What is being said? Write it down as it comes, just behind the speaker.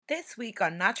This week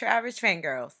on Not Your Average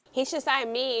Fangirls. He should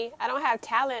sign me. I don't have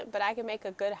talent, but I can make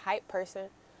a good hype person.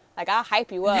 Like, I'll hype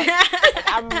you up. Like,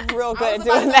 I'm real good at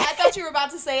doing that. I thought you were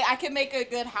about to say, I can make a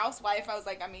good housewife. I was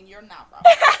like, I mean, you're not wrong.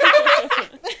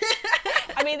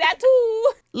 I mean, that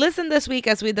too. Listen this week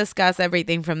as we discuss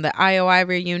everything from the IOI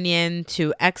reunion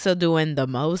to EXO doing the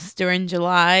most during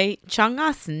July,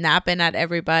 Chungha snapping at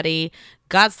everybody,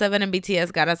 GOT7 and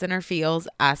BTS got us in our feels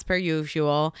as per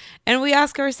usual, and we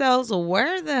ask ourselves,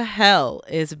 where the hell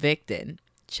is Victon?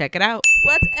 Check it out.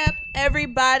 What's up,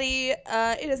 everybody?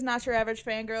 It is Not Your Average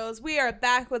Fangirls. We are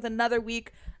back with another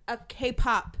week of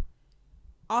K-pop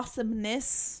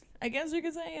awesomeness. I guess you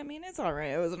could say. I mean, it's all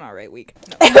right. It was an all right week.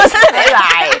 No. It was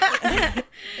alright.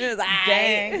 It was all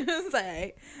right. It was all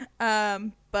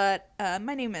right. But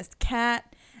my name is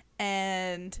Kat,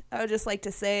 and I would just like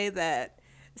to say that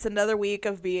it's another week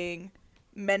of being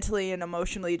mentally and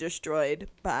emotionally destroyed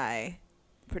by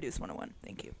Produce 101.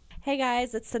 Thank you. Hey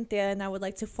guys, it's Cynthia, and I would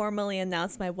like to formally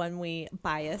announce my 1 week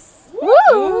bias.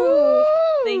 Woo!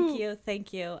 Thank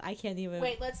you. I can't even.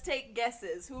 Wait, let's take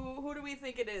guesses. Who do we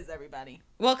think it is, everybody?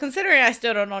 Well, considering I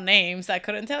still don't know names, I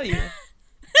couldn't tell you.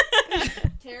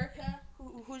 Terica,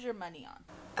 who's your money on?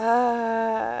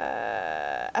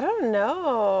 I don't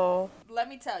know. Let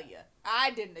me tell you,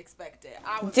 I didn't expect it.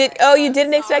 I was You I'm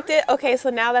didn't expect sorry. it? Okay, so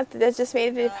now that just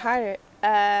made it harder.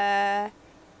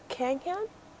 Can?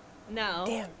 No.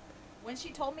 Damn. When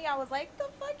she told me, I was like, the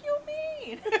fuck you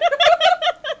mean?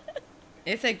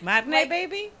 It's like Matinee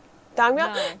Baby?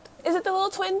 Dongmyeon? No. Is it the little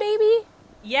twin baby?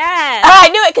 Yes. Oh, I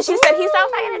knew it because she said he's so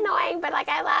fucking annoying, but like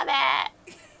I love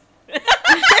it.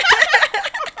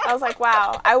 I was like,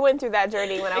 wow. I went through that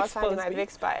journey when I was finding my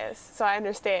VIX bias, so I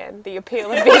understand the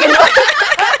appeal of being annoying.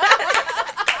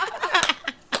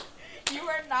 You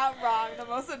are not wrong. The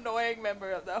most annoying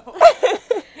member of the whole.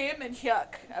 Him and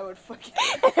Hyuk. I would fucking.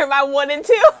 They're my 1 and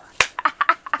 2.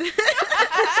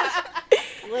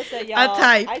 Listen, y'all. A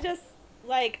type. I just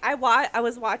I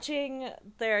was watching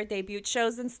their debut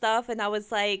shows and stuff, and I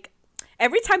was like,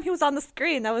 every time he was on the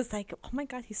screen, I was like, oh my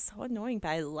god, he's so annoying, but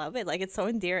I love it. Like, it's so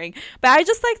endearing. But I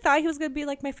just thought he was gonna be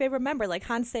like my favorite member, like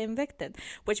Hansei and Victon,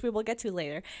 which we will get to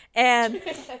later. And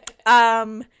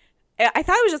I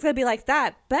thought it was just going to be like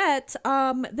that, but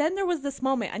then there was this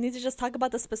moment. I need to just talk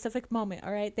about the specific moment,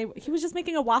 all right? He was just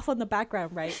making a waffle in the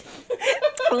background, right?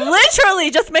 Literally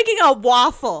just making a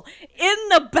waffle in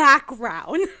the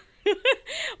background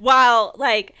while,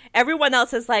 like, everyone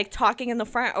else is, like, talking in the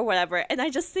front or whatever, and I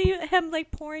just see him,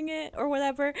 like, pouring it or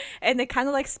whatever, and it kind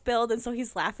of, like, spilled, and so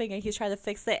he's laughing, and he's trying to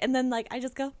fix it, and then, like, I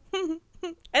just go, and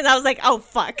I was like, oh,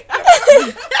 fuck.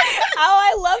 Oh,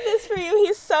 I love this for you.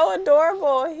 He's so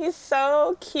adorable. He's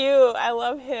so cute. I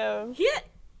love him. He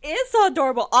is so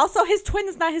adorable. Also, his twin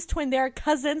is not his twin. They are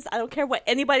cousins. I don't care what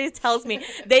anybody tells me.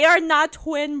 They are not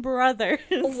twin brothers.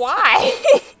 Why?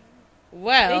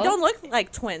 Well, They don't look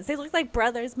like twins. They look like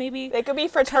brothers, maybe. They could be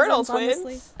fraternal Cousins, twins.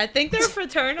 honestly. I think they're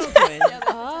fraternal twins. Yeah, they're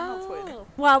fraternal twin.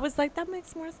 Well, I was like, that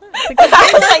makes more sense. I was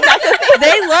like, that's a thing.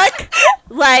 They look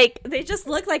like, they just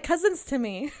look like cousins to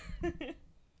me.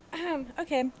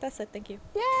 Okay, that's it. Thank you.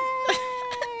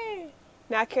 Yay!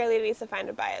 Now Carolina needs to find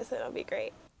a bias, and it'll be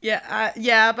great.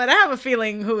 Yeah, but I have a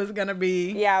feeling who is gonna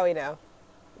be. Yeah, we know.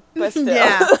 But still.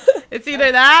 Yeah, it's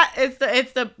either that. It's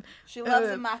the. She loves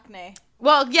the maknae.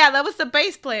 Well, yeah, that was the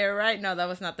bass player, right? No, that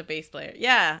was not the bass player.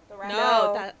 Yeah, The rapper.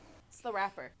 No. It's the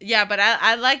rapper. yeah, but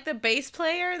I like the bass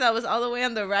player that was all the way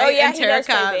on the right. Oh, yeah, and he does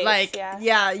play Terica, bass, like,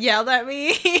 yeah. yelled at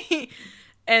me.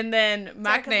 And then Terica's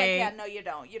like, Maknae, yeah, no, you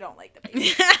don't. You don't like the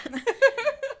bass.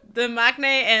 the Maknae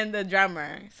and the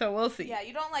drummer. So we'll see. Yeah,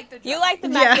 you don't like the drum. You like the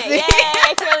Yeah, magnet. see?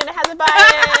 Yay! Carolina has a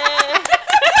bias.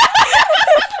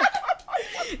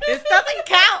 This doesn't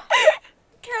count.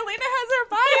 Carolina has her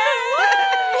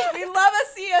bias. We love a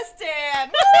Sia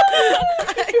stan.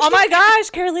 Oh my gosh,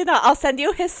 Carolina, I'll send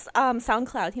you his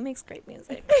SoundCloud. He makes great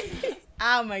music.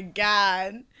 Oh my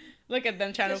god. Look at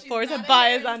them trying to She's force a not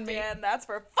bias Harry on me. stan, that's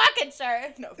for fucking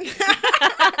sure. No.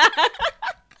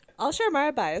 I'll share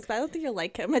my bias, but I don't think you'll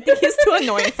like him. I think he's too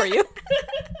annoying for you.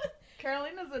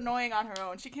 Carolina's annoying on her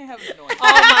own. She can't have an annoying.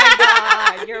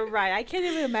 Oh my god, you're right. I can't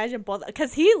even imagine both,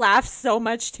 because he laughs so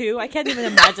much too. I can't even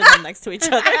imagine them next to each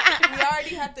other. We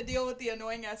already have to deal with the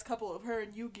annoying ass couple of her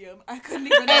and Yu-Gi-Oh. I couldn't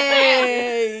even.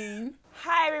 Hey.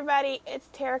 Hi, everybody. It's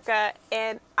Terica,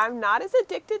 and I'm not as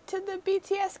addicted to the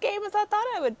BTS game as I thought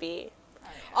I would be.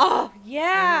 Oh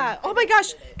yeah. Oh my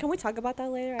gosh. Can we talk about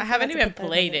that later? I haven't forgot to even put that in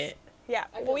played this. it. Yeah,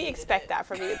 well, we expect that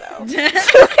from you, though.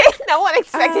 No one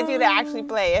expected you to actually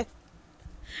play it.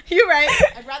 You're right.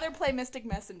 I'd rather play Mystic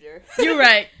Messenger. You're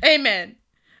right. Amen.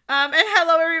 And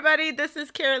hello, everybody. This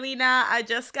is Carolina. I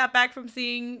just got back from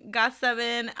seeing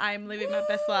GOT7. I'm living my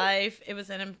best life. It was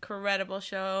an incredible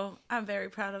show. I'm very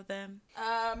proud of them.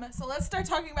 So let's start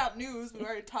talking about news. We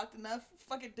already talked enough.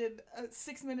 Fucking did a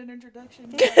 6-minute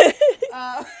introduction.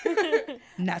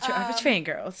 Not your average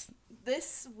fangirls.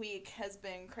 This week has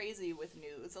been crazy with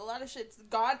news. A lot of shit's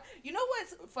gone. You know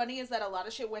what's funny is that a lot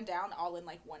of shit went down all in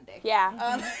like one day.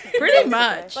 Yeah. Pretty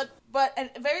much. But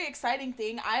a very exciting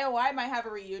thing, IOI might have a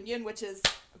reunion, which is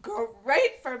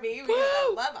great for me because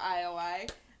I love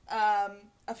IOI.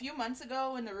 A few months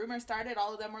ago when the rumor started,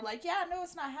 all of them were like, yeah, no,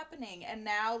 it's not happening. And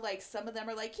now like some of them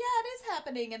are like, yeah, it is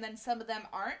happening. And then some of them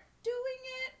aren't doing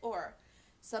it or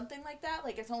something like that.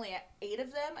 Like it's only 8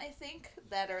 of them, I think,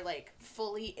 that are like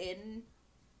fully in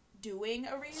doing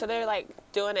a reunion. So they're like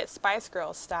doing it Spice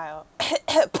Girls style.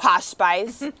 Posh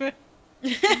Spice.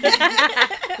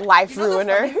 Life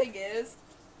ruiner. The funny thing is,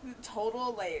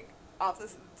 total like off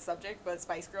the subject, but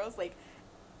Spice Girls, like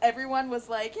everyone was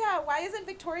like, yeah, why isn't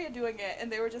Victoria doing it?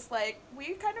 And they were just like,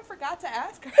 we kind of forgot to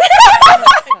ask her.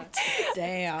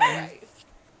 Damn.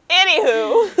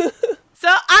 Anywho. So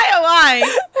IOI.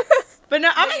 But no,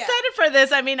 I'm Yeah. excited for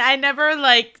this. I mean, I never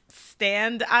like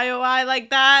stand IOI like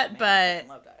that, but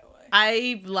Loved IOI.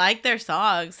 I like their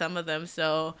songs, some of them.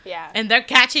 So Yeah. and they're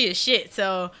catchy as shit.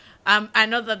 So I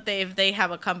know that if they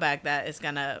have a comeback, that is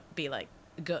gonna be like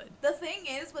good. The thing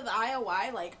is with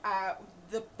IOI, like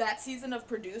that season of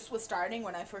Produce was starting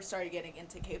when I first started getting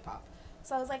into K-pop.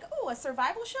 So I was like, oh, a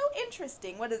survival show?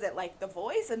 Interesting. What is it, like The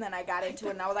Voice? And then I got into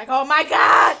it and I was like, oh my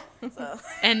God! So,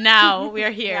 And now we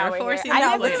are here. Now we're 4 here. seasons I now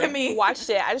never look later. at me.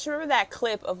 watched it. I just remember that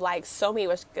clip of like Somi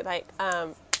was like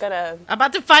gonna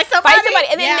About to fight somebody. fight somebody,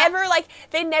 and Yeah.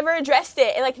 they never addressed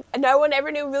it, and like no one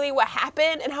ever knew really what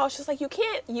happened. And I was just like, you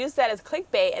can't use that as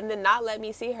clickbait and then not let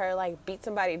me see her like beat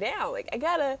somebody down. Like I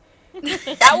gotta.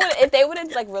 That would, if they would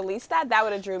have like released that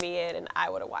would have drew me in, and I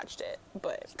would have watched it.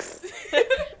 But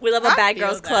We love a I Bad feel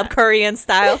Girls Club that. Korean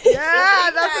style. Yeah,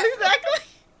 that's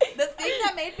exactly. the thing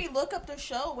that made me look up the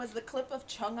show was the clip of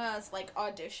Chungha's like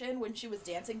audition when she was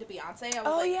dancing to Beyonce. I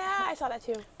was like, yeah, I saw that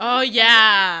too. Oh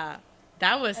yeah,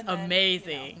 that was and then,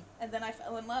 amazing. you know, and then I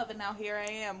fell in love, and now here I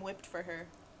am, whipped for her.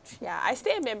 Yeah, I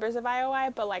stand members of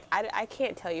IOI, but like I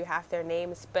can't tell you half their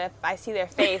names. But if I see their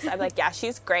face, I'm like, yeah,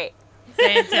 she's great.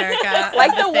 Same, Terica.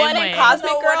 Like I'm the same one way. in Cosmic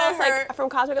No, one Girls, of like her- from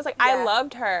Cosmic Girls, like I Yeah.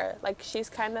 loved her. Like she's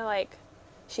kind of like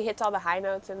she hits all the high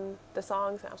notes in the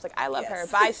songs, and I was like, I love her,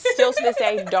 Yes. but I still to this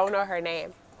day don't know her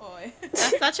name. Oy.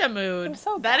 That's such a mood. I'm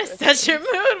so That bad is with such a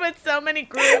mood with so many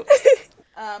groups.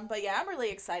 But yeah, I'm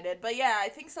really excited. But yeah, I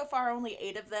think so far only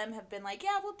 8 of them have been like,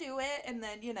 yeah, we'll do it. And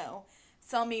then, you know,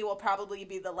 Selmy will probably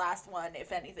be the last one,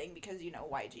 if anything, because, you know,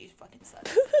 YG fucking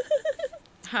sucks.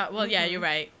 Well, yeah, you're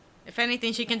right. If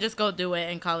anything, she can just go do it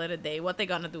and call it a day. What they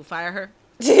gonna do? Fire her?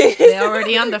 They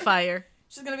already on the fire.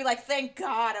 She's gonna be like, thank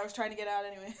God I was trying to get out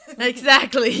anyway.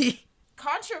 Exactly.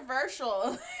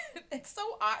 Controversial. It's so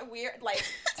weird, like,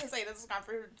 to say this is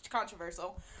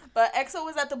controversial. But EXO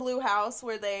was at the Blue House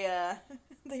where they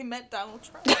met Donald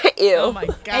Trump. Ew. Oh my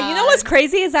god. And you know what's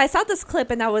crazy is I saw this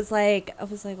clip and I was like,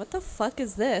 what the fuck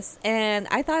is this? And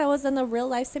I thought I was in a real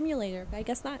life simulator, but I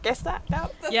guess not. Guess that?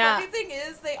 No. The Yeah. funny thing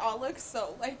is, they all look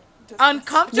so, like, disgusting.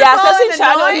 Uncomfortable. Yeah, especially and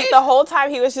Chano. annoyed. The whole time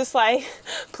he was just like,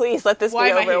 "Please let this Why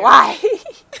be am I over." here? Why?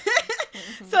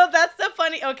 So that's the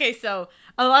funny. Okay, so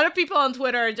a lot of people on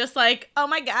Twitter are just like, "Oh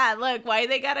my god, look, why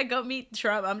they gotta go meet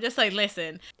Trump?" I'm just like,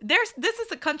 listen, this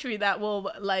is a country that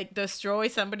will like destroy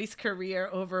somebody's career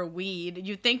over weed.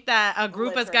 You think that a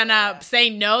group is Literally, gonna yeah. say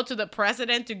no to the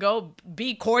president to go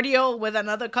be cordial with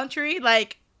another country?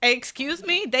 Like, excuse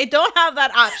me, they don't have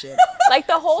that option. Like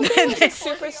the whole thing was just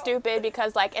super stupid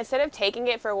because like instead of taking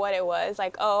it for what it was,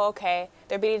 like, oh okay,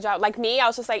 they're beating job. Like me, I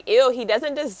was just like, ew, he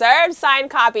doesn't deserve signed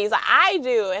copies. Like, I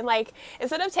do, and like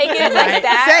instead of taking it like Right.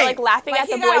 that, Same. like laughing Like, at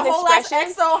the he got a boys' whole ass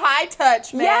expression. EXO high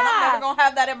touch, man. Yeah. I'm never gonna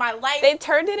have that in my life. They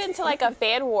turned it into like a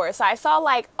fan war. So I saw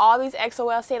like all these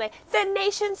XOL saying like the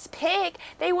nation's pick.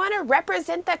 They want to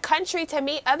represent the country to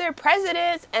meet other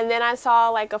presidents. And then I saw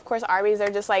like, of course, armies are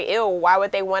just like, ew, why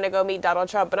would they want to go meet Donald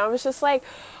Trump? And I was just like,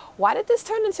 why did this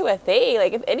turn into a thing?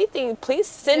 Like, if anything, please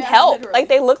send Yeah, help. literally. Like,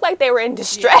 they looked like they were in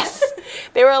distress.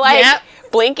 They were like Yep.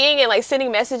 blinking and like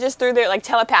sending messages through their like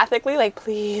telepathically, like,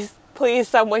 please, please,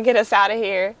 someone get us out of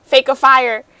here. Fake a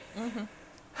fire.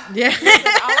 Yeah.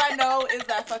 Listen, all I know is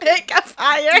that fucking Pick a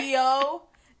fire.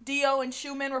 Dio and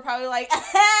Schumann were probably like,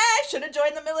 should have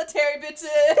joined the military,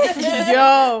 bitches.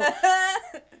 Yo.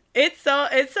 It's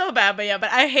so bad, but yeah,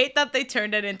 but I hate that they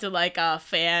turned it into like a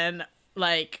fan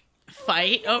like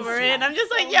fight over it. I'm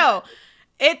just like, yo,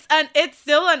 it's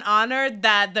still an honor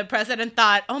that the president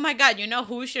thought, oh my God, you know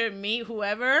who should meet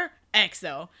whoever?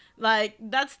 EXO. Like,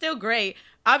 that's still great.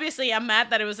 Obviously, I'm mad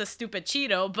that it was a stupid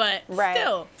Cheeto, but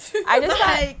still. I just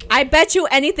like, I bet you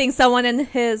anything someone in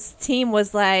his team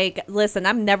was like, listen,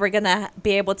 I'm never going to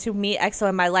be able to meet EXO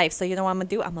in my life. So you know what I'm going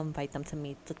to do? I'm going to invite them to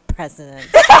meet the president.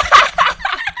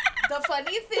 The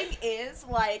funny thing is,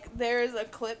 like, there's a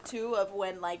clip, too, of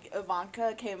when, like,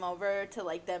 Ivanka came over to,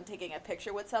 like, them taking a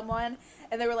picture with someone,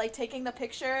 and they were, like, taking the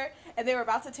picture, and they were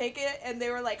about to take it, and they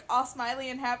were, like, all smiley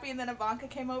and happy, and then Ivanka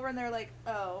came over, and they were like,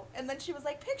 oh. And then she was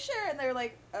like, picture, and they were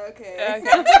like, okay.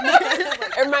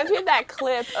 it reminds me of that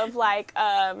clip of, like,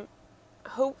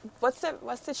 what's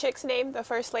the chick's name? The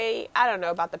first lady? I don't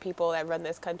know about the people that run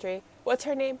this country. What's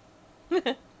her name?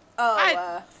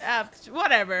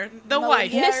 whatever. The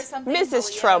Melania wife. or something?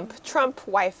 Mrs. Trump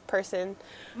wife person.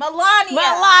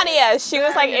 Melania. She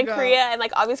was like you in go. Korea, and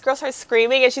like all these girls started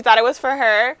screaming, and she thought it was for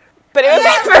her, but it was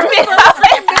like for me.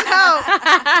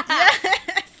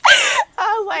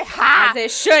 I was like, ha! As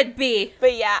it should be.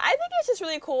 But yeah, I think it's just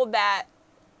really cool that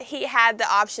he had the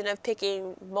option of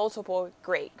picking multiple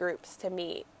great groups to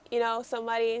meet. You know,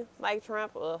 somebody like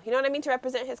Trump, you know what I mean, to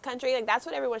represent his country. Like, that's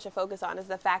what everyone should focus on, is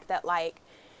the fact that, like,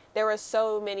 there were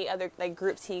so many other, like,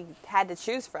 groups he had to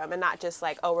choose from, and not just,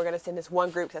 like, oh, we're going to send this one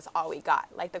group, that's all we got.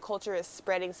 Like, the culture is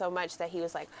spreading so much that he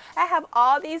was like, I have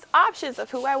all these options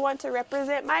of who I want to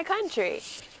represent my country.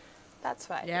 That's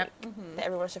what I think that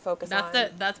everyone should focus on.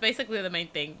 That's basically the main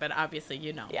thing, but obviously,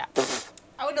 you know. Yeah.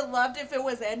 I would have loved if it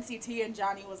was NCT and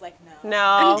Johnny was like, no.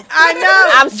 No. I know.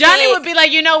 I'm Johnny sick. would be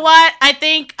like, you know what? I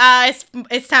think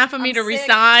it's time for me I'm to sick.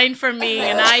 resign from being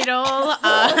an idol.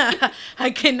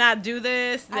 I cannot do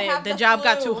this. I have The job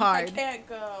got flu. too hard. I can't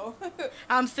go.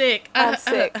 I'm sick. I'm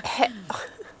sick.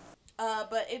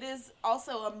 But it is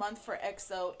also a month for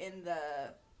EXO in the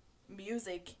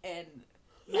music and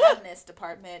madness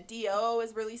department. D.O.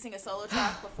 is releasing a solo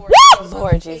track before he goes on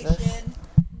Lord vacation. Jesus.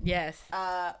 Yes.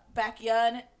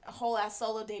 Baekhyun, a whole ass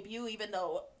solo debut, even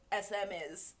though SM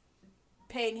is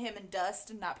paying him in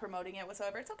dust and not promoting it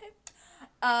whatsoever. It's okay.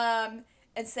 And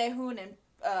Sehun and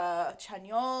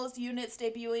Chanyeol's units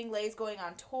debuting. Lay's going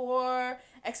on tour.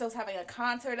 EXO's having a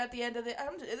concert at the end of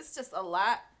it's just a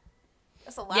lot.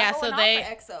 That's a lot going on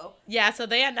for EXO. Yeah, so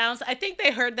they announced, I think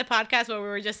they heard the podcast where we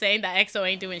were just saying that EXO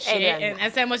ain't doing shit. Ain't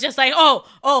And SM was just like,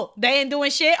 oh, they ain't doing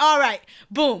shit? All right,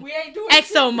 boom. We ain't doing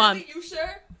EXO shit, month. really? You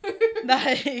sure?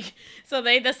 Like, so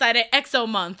they decided EXO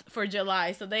month for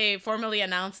July. So they formally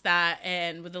announced that,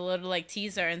 and with a little like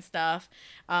teaser and stuff.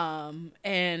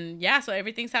 And yeah, so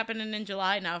everything's happening in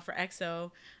July now for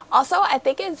EXO. Also, I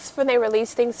think it's when they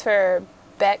release things for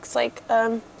Beck's like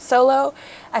solo.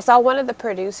 I saw one of the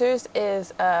producers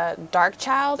is Dark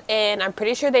Child, and I'm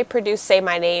pretty sure they produced "Say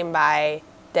My Name" by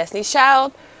Destiny's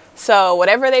Child. So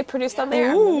whatever they produced on there,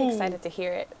 I'm really excited to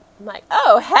hear it. I'm like,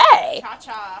 oh hey,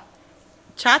 Cha-cha.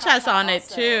 Cha-Cha's on it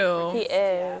also too. he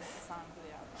is.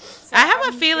 So I have a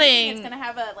I'm thinking feeling it's gonna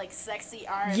have a like sexy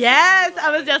R&B. Yes, I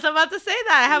was like, just about to say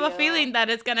that. I have a feel. feeling that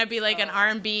it's gonna be like an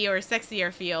R&B or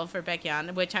sexier feel for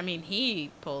Baekhyun, which I mean he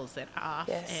pulls it off,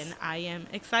 Yes. and I am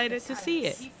excited to see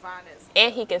it. He fine as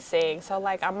And he can sing. So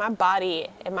like, my body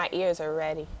and my ears are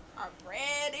ready. I'm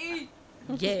ready.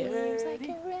 Yeah,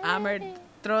 I'm gonna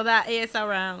throw that ass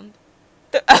around.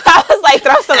 I was like,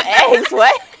 throw some eggs.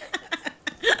 What?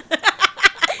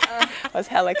 I was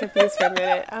hella confused for a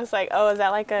minute. I was like, oh, is that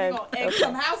like We a... gonna egg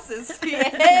some houses.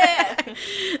 Yeah.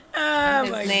 Oh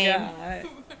His my name.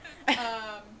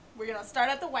 god, We're gonna start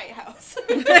at the White House.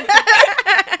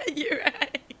 you're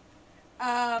right.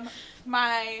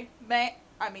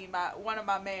 One of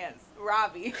my mans,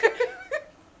 Ravi.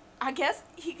 I guess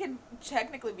he can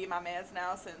technically be my man's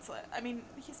now since,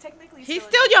 he's technically He's in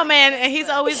still the your man, business, and he's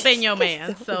but always been your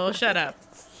man. So shut up.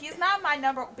 He's not my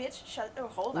number, bitch.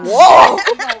 Hold on. Whoa.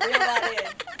 We're gonna reel that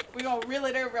in. We're gonna reel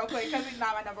it in real quick because he's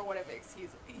not my number one fix. He's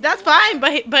That's one of fine,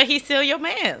 my- but he's still your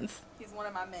man's. he's one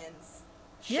of my men's.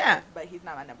 Yeah. But he's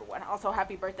not my number one. Also,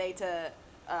 happy birthday to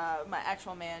my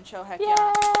actual man, Cho Hek Yay.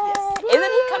 Yeon. Yes.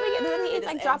 Isn't he coming in? Doesn't It he is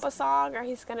like drop a ends. song, or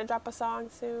he's gonna drop a song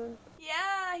soon?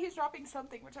 Yeah, he's dropping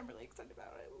something, which I'm really excited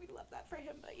about. We love that for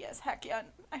him. But yes, Hekyeon,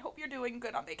 I hope you're doing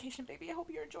good on vacation, baby. I hope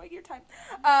you're enjoying your time.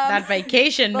 That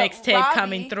vacation but mixtape Ravi-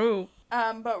 coming through.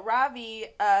 But Ravi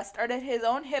started his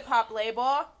own hip hop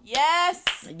label. Yes,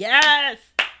 Yes.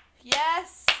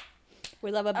 yes. We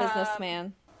love a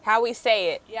businessman. How we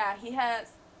say it? Yeah, he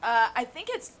has. I think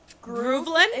it's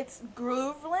Groovelin? It's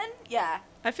Groovelin. Yeah.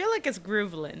 I feel like it's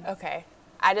Groovelin. Okay.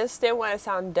 I just didn't want to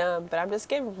sound dumb, but I'm just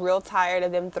getting real tired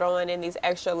of them throwing in these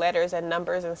extra letters and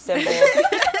numbers and symbols.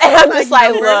 And I'm just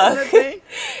like, numbers and look,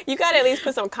 You gotta at least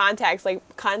put some context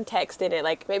in it.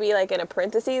 Like maybe like in a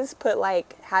parentheses, put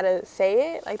like how to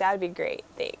say it. Like that would be great.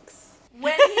 Thanks.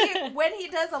 When he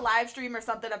does a live stream or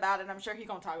something about it, I'm sure he's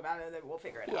gonna talk about it and then we'll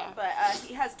figure it out. But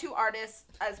he has 2 artists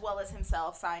as well as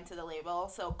himself signed to the label.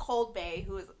 So Cold Bay,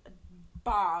 who is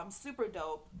bomb, super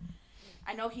dope.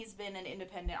 I know he's been an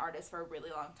independent artist for a really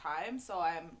long time, so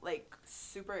I'm like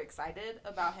super excited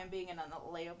about him being in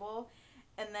a label.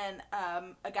 And then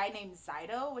a guy named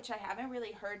Zydo, which I haven't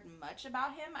really heard much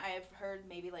about him. I've heard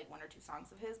maybe like 1 or 2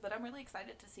 songs of his, but I'm really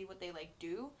excited to see what they like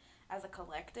do as a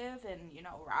collective. And you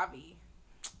know, Robbie,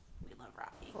 we love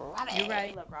Robbie. You're right.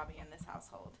 We love Robbie in this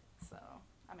household, so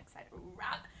I'm excited.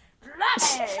 Robbie.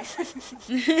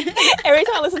 Every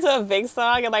time I listen to a big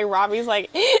song and like Robbie's like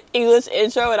English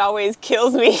intro, it always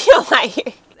kills me.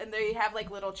 Like, and they have like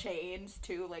little chains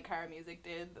too, like Kara Music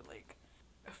did, that, like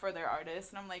for their artists.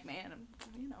 And I'm like, man,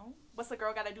 you know, what's the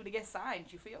girl got to do to get signed?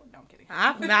 You feel? No,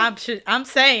 I'm kidding. I'm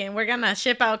saying we're gonna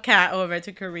ship out Kat over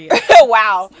to Korea.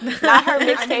 Wow, not her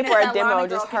mixtape or a that demo, Lana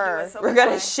just girl can do her. it so We're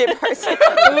gonna fun. ship her.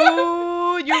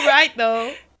 Ooh, you're right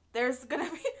though. There's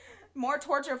gonna be more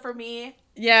torture for me.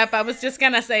 Yep, I was just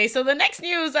gonna say. So the next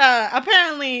news,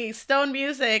 apparently Stone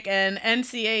Music and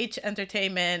NCH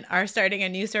Entertainment are starting a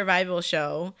new survival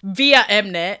show via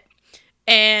Mnet.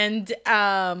 And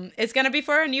it's gonna be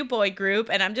for a new boy group.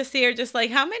 And I'm just here just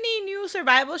like, how many new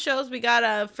survival shows we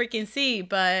gotta freaking see?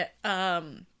 But How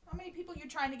many people you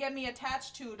trying to get me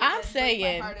attached to I'm then break my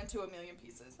saying. heart into a million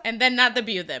pieces? And then not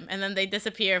debut them. And then they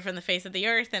disappear from the face of the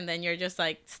earth. And then you're just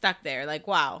like stuck there. Like,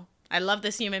 wow, I love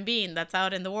this human being that's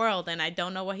out in the world. And I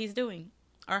don't know what he's doing.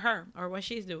 Or her. Or what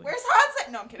she's doing. Where's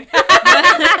Hansa? No, I'm kidding.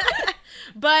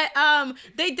 But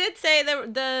they did say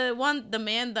the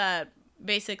man that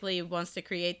basically wants to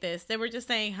create this, they were just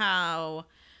saying how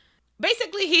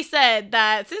basically he said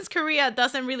that since Korea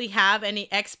doesn't really have any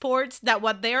exports, that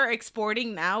what they're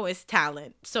exporting now is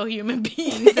talent, so human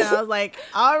beings. And I was like,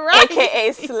 all right,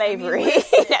 AKA slavery.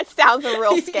 That sounds a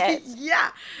real sketch.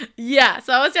 yeah,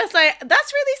 so I was just like,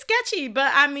 that's really sketchy.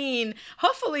 But I mean,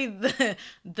 hopefully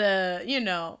the you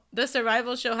know, the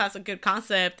survival show has a good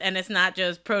concept and it's not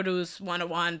just Produce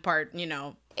 101 part, you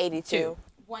know, 82.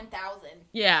 1,000.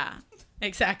 yeah,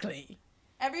 exactly.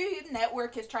 Every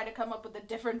network is trying to come up with a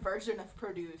different version of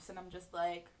Produce, and I'm just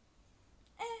like,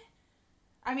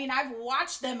 I mean, I've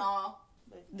watched them all.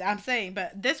 I'm saying,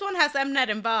 but this one has Mnet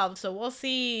involved, so we'll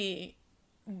see,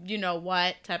 you know,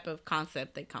 what type of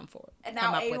concept they come And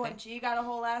now up with. A1G got a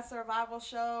whole ass survival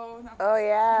show. Oh,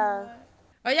 yeah.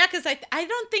 Oh yeah, because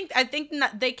I think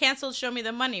they canceled Show Me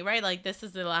the Money, right? Like this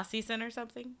is the last season or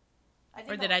something.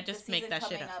 Or did I just make that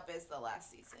shit coming up? Is the last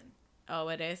season. Oh,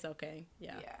 it is? Okay,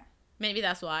 yeah. Yeah. Maybe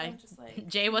that's why. I'm just like,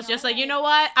 Jay was just no. like, you know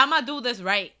what? I'm gonna do this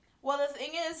right. Well, the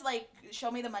thing is, like, Show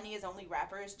Me the Money is only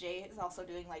rappers. Jay is also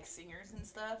doing, like, singers and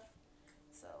stuff.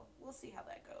 So, we'll see how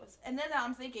that goes. And then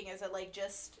I'm thinking, is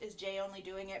Jay only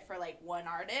doing it for, like, one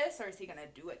artist? Or is he going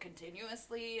to do it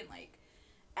continuously and, like,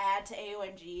 add to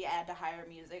AOMG, add to Higher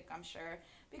Music, I'm sure.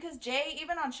 Because Jay,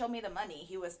 even on Show Me the Money,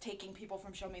 he was taking people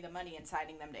from Show Me the Money and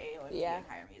signing them to AOMG and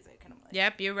Higher Music. And I'm like,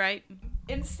 Yep, you're right.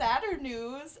 in sadder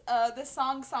news, the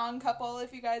Song couple,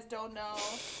 if you guys don't know,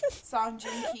 Song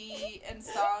Joong-ki and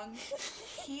Song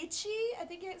Hee-chi, I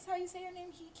think it's how you say her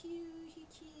name, Hee-ki.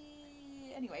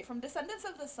 Anyway, from Descendants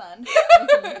of the Sun.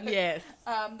 Yes.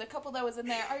 The couple that was in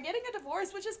there are getting a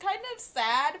divorce, which is kind of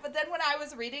sad. But then when I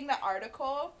was reading the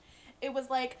article, it was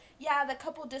like, yeah, the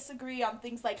couple disagree on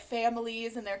things like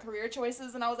families and their career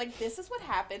choices. And I was like, this is what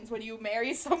happens when you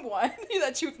marry someone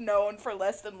that you've known for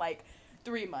less than, like,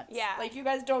 3 months. Yeah. Like, you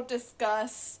guys don't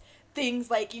discuss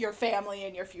things like your family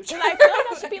and your future. And I feel like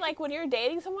that should be, like, when you're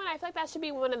dating someone, I feel like that should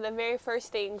be one of the very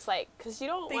first things, like, because you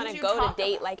don't want to you go to talk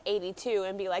date, about. like, 82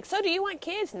 and be like, so do you want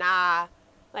kids? Nah.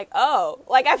 Like, oh.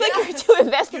 Like, I feel like you're too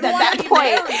invested at wanna that be point.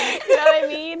 married. You know what I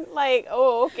mean? Like,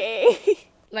 oh, okay.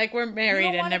 Like we're You married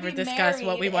don't and wanna never be discussed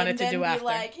what we married wanted and to then do be after.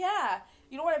 Like, yeah.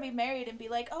 You don't want to be married and be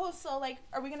like, oh, so, like,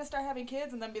 are we going to start having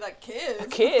kids? And then be like, kids?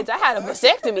 Kids? I had a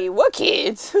vasectomy. What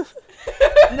kids?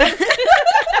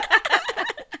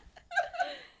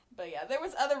 But yeah, there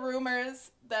was other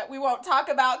rumors that we won't talk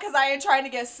about because I ain't trying to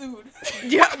get sued.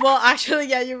 Yeah, well, actually,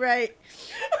 yeah, you're right.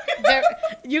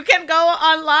 You can go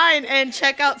online and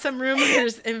check out some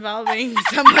rumors involving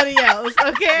somebody else,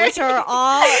 okay? Which are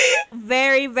all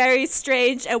very, very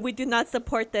strange, and we do not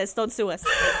support this. Don't sue us.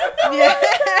 Yeah.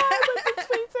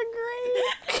 Tweets are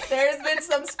great. There's been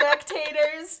some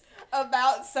spectators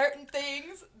about certain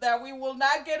things that we will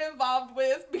not get involved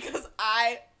with because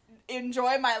I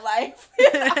enjoy my life.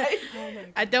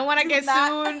 I don't want to do get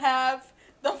not sued. have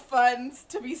the funds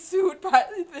to be sued by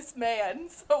this man,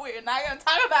 so we're not gonna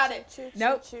talk about it.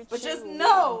 Nope. But just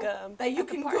know Gum that you at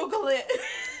the can park. Google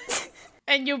it.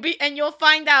 And you'll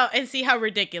find out and see how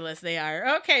ridiculous they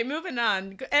are. Okay, moving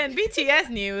on. And BTS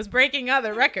news, breaking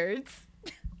other records.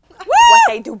 What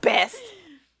they do best.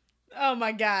 Oh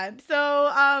my god. So,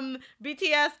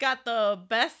 BTS got the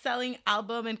best-selling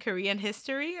album in Korean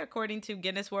history according to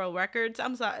Guinness World Records.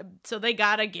 I'm sorry. So they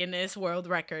got a Guinness World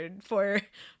Record for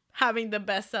having the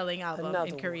best-selling album Another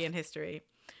in one. Korean history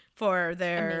for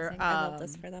their Amazing. I love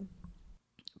this for them.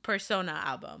 Persona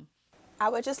album. I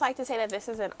would just like to say that this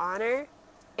is an honor,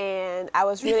 and I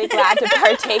was really glad to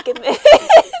partake in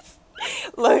this.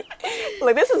 Look,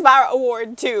 this is my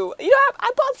award too. You know,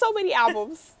 I bought so many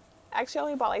albums. Actually, I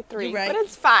only bought like 3, You're right. but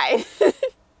it's fine.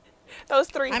 Those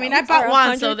 3. I mean, I helped. bought are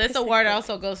one, so 100% this award good.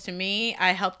 also goes to me.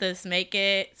 I helped this make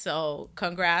it, so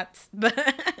congrats. But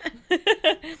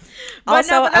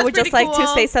Also, I that's would just pretty like to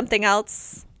cool. say something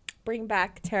else. Bring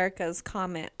back Terika's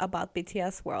comment about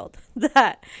BTS World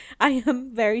that I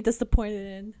am very disappointed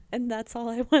in, and that's all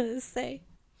I wanted to say.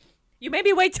 You made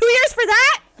me wait 2 years for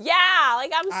that. Yeah,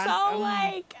 like I'm so I'm-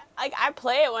 like I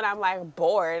play it when I'm like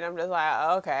bored. I'm just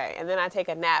like, okay, and then I take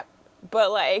a nap.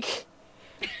 But like,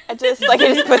 I just like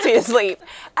it just puts me to sleep.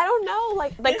 I don't know,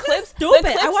 like the clips. Stupid. The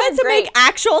clips I wanted are to great. make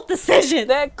actual decisions.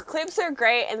 The clips are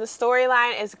great and the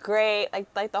storyline is great.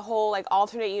 Like the whole like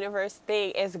alternate universe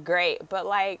thing is great. But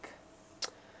like,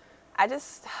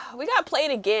 we got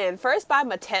played again. First by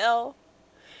Mattel.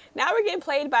 Now we're getting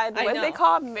played by what know. they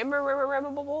call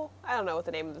Memorable. I don't know what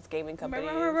the name of this gaming company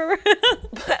is.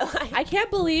 But like, I can't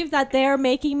believe that they're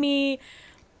making me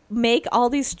make all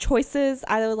these choices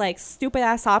out of like stupid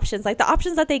ass options. Like the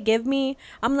options that they give me,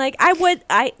 I'm like, I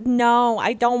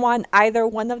don't want either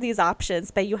one of these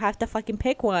options, but you have to fucking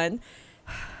pick one.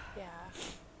 yeah.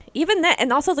 Even that,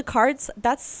 and also the cards,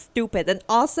 that's stupid. And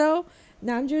also,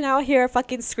 Namjoon out here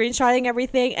fucking screenshotting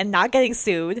everything and not getting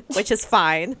sued, which is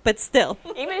fine, but still.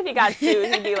 Even if he got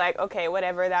sued, he'd be like, okay,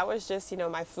 whatever. That was just,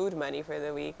 my food money for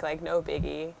the week. Like, no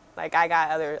biggie. Like, I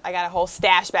got a whole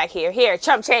stash back here. Here,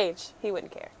 chump change. He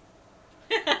wouldn't care.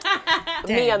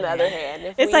 Me, on the other hand,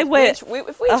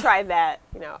 if we tried that,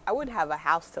 I wouldn't have a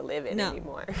house to live in No.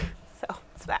 anymore. So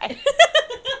it's fine.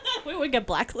 We would get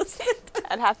blacklisted.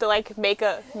 I'd have to like make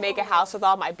a house with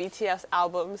all my BTS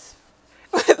albums.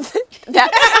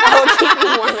 That would keep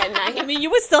me warm at I night. mean, you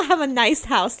would still have a nice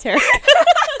house, Terry.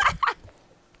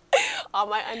 All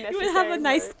my unnecessary. You would have a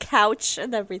nice work. couch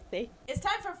and everything. It's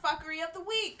time for fuckery of the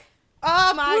week.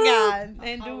 Oh my god.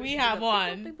 And do we have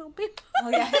one? Oh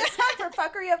yeah, it's time for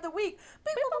fuckery of the week.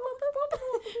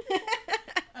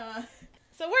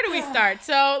 So where do we start?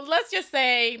 So let's just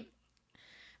say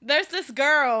there's this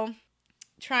girl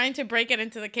trying to break it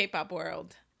into the K-pop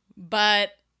world,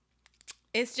 but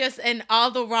it's just in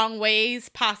all the wrong ways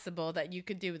possible that you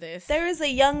could do this. There is a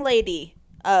young lady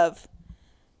of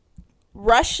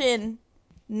Russian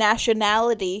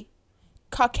nationality,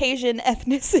 Caucasian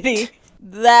ethnicity,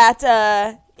 that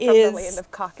From the land is of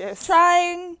Caucasus.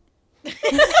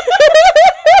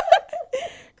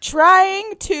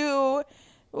 trying to,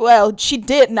 well, she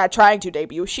did not trying to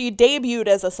debut. She debuted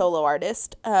as a solo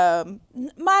artist.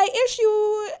 My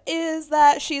issue is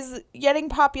that she's getting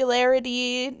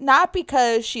popularity not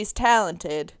because she's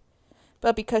talented,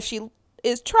 but because she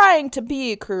is trying to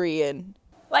be Korean.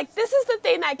 Like, this is the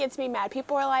thing that gets me mad.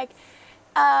 People are like,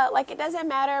 it doesn't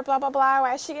matter, blah, blah, blah.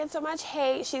 Why she gets so much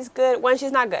hate? She's good. One,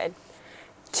 she's not good.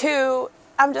 Two,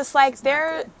 I'm just like,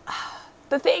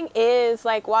 the thing is,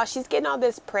 like, while she's getting all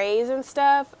this praise and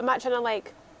stuff, I'm not trying to,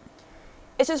 like,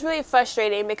 it's just really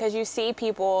frustrating because you see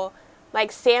people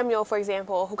like Samuel, for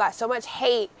example, who got so much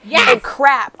hate and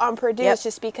crap on Produce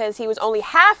just because he was only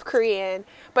half Korean.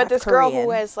 But this girl who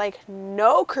has like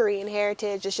no Korean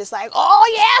heritage is just like,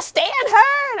 oh yeah, stan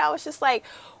her. And I was just like,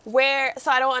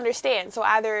 so I don't understand. So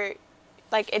either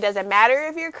like it doesn't matter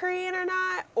if you're Korean or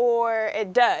not, or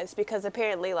it does, because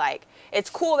apparently like it's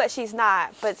cool that she's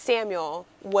not, but Samuel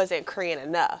wasn't Korean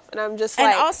enough. And I'm just like,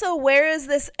 And also, where is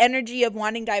this energy of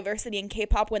wanting diversity in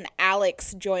K-pop when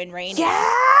Alex joined Rainy?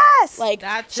 yes, Like,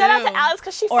 That shout out too. to Alex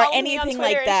because she Or followed me on anything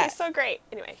Twitter like that. and she's so great.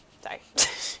 Anyway, sorry.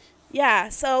 yeah,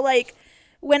 so like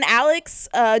when Alex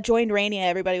joined Rainy,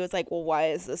 everybody was like, well, why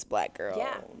is this black girl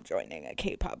joining a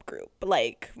K-pop group?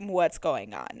 Like, what's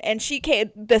going on? And she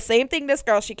came, the same thing this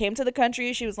girl, she came to the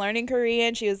country, she was learning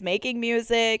Korean, she was making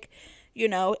music, You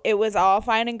know, it was all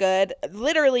fine and good.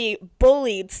 Literally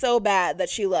bullied so bad that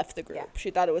she left the group. Yeah.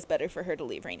 She thought it was better for her to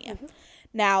leave Rainier.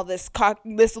 Now this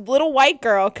little white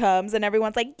girl comes and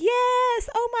everyone's like, yes,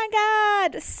 oh my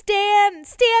God, Stan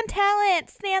talent,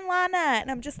 Stan Lana.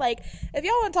 And I'm just like, if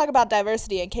y'all want to talk about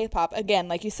diversity in K-pop, again,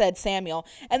 like you said, Samuel,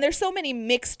 and there's so many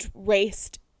mixed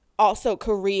raced also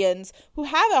Koreans who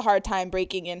have a hard time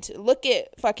breaking into. Look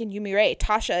at fucking Yumi Ray,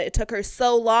 Tasha. It took her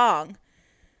so long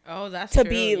to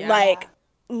be like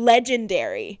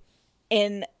legendary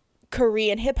in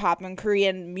Korean hip hop and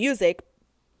Korean music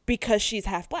because she's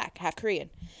half black, half Korean.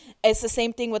 It's the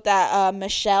same thing with that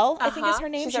Michelle, I think is her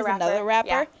name. She's another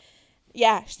rapper.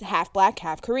 Yeah, she's half black,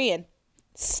 half Korean.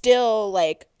 Still,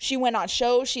 like, she went on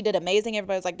shows. She did amazing.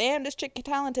 Everybody was like, damn, this chick is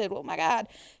talented. Oh, my God.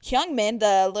 Hyungmin,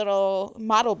 the little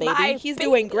model baby, he's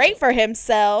doing great for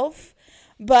himself.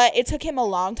 But it took him a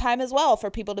long time as well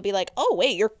for people to be like, oh,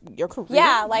 wait, you're Korean?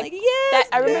 Yeah, like yes.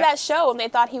 I remember that show and they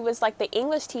thought he was like the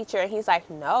English teacher. And he's like,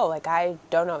 no, like, I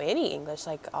don't know any English.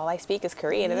 Like, all I speak is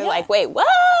Korean. And they're like, wait, what?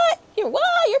 You're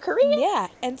Korean? Yeah.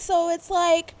 And so it's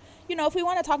like, you know, if we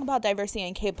want to talk about diversity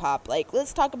in K-pop, like,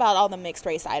 let's talk about all the mixed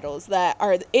race idols that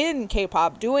are in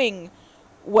K-pop doing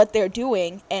what they're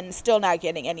doing and still not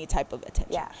getting any type of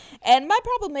attention. Yeah. And my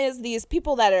problem is these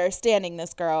people that are standing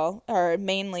this girl are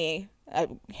mainly, I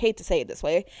hate to say it this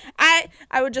way, I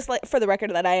would just like, for the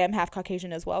record, that I am half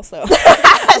Caucasian as well, so.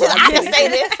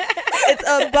 It's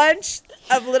a bunch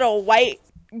of little white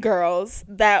girls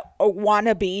that want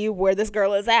to be where this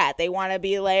girl is at. They want to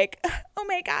be like, oh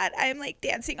my God, I'm like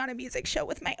dancing on a music show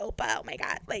with my oppa. Oh my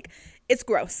God. Like, it's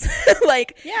gross.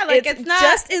 Like, yeah, like it's not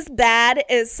just as bad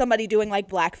as somebody doing like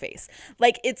blackface.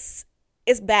 Like, it's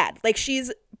bad. Like,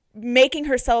 she's making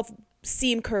herself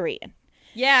seem Korean.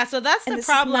 Yeah, so that's the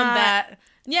problem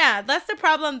that's the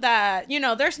problem that, you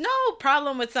know, there's no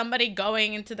problem with somebody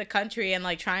going into the country and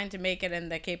like trying to make it in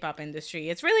the K-pop industry.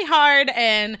 It's really hard,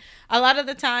 and a lot of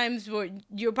the times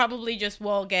you probably just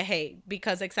will get hate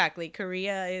because exactly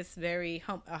Korea is very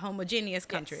a homogeneous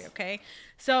country. Yes. Okay,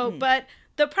 so but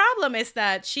the problem is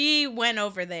that she went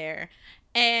over there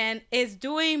and is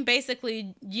doing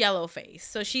basically yellow face,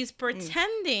 so she's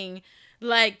pretending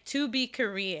like to be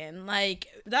Korean. Like,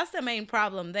 that's the main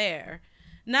problem there.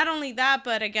 Not only that,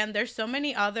 but again, there's so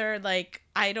many other like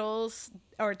idols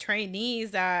or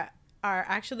trainees that are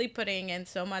actually putting in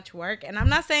so much work. And I'm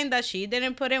not saying that she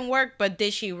didn't put in work, but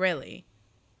did she really?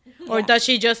 Yeah. Or does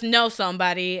she just know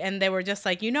somebody and they were just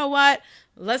like, you know what?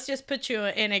 Let's just put you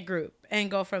in a group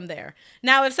and go from there.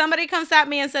 Now, if somebody comes at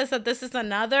me and says that this is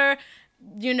another,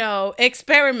 you know,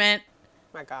 experiment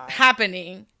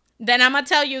happening, then I'm going to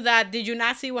tell you that, did you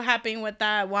not see what happened with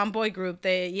that one boy group, the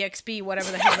EXP,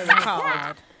 whatever the hell they were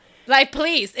called? Like,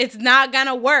 please, it's not going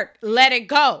to work. Let it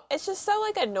go. It's just so,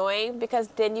 like, annoying because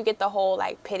then you get the whole,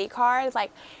 like, pity card. Like,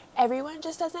 everyone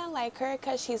just doesn't like her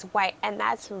because she's white and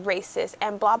that's racist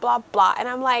and blah, blah, blah. And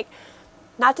I'm like,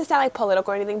 not to sound, like,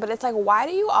 political or anything, but it's like, why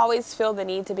do you always feel the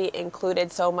need to be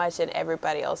included so much in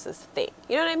everybody else's thing?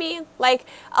 You know what I mean? Like,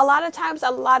 a lot of times, a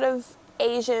lot of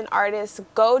Asian artists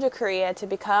go to Korea to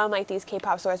become like these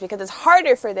K-pop stars because it's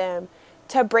harder for them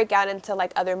to break out into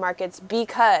like other markets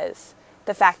because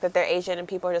the fact that they're Asian and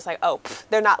people are just like, oh,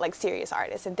 they're not like serious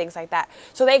artists and things like that.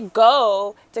 So they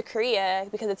go to Korea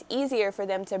because it's easier for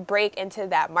them to break into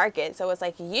that market. So it's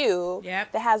like you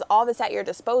that has all this at your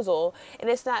disposal, and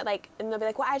it's not like, and they'll be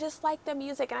like, well, I just like the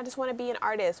music and I just want to be an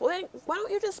artist. Well, then why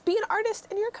don't you just be an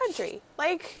artist in your country?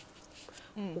 Like,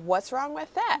 what's wrong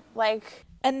with that? Like.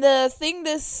 And the thing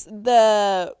this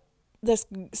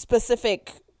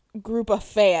specific group of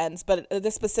fans, but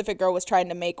this specific girl was trying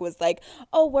to make was like,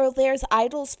 oh, well, there's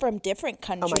idols from different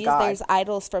countries. There's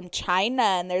idols from China,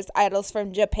 and there's idols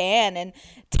from Japan and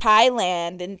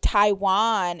Thailand and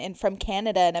Taiwan and from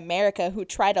Canada and America who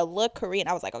try to look Korean.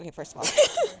 I was like, okay, first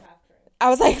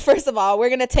of all, we're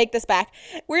going to take this back.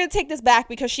 We're going to take this back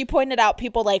because she pointed out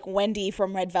people like Wendy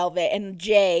from Red Velvet and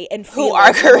Jay and Felix, who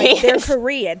are Korean. Like, they're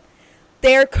Korean.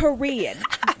 They're Korean.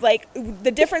 Like, the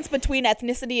difference between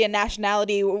ethnicity and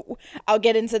nationality, I'll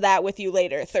get into that with you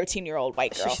later, 13-year-old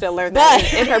white girl. She should have learned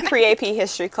that in her pre-AP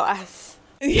history class.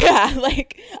 Yeah,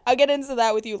 like, I'll get into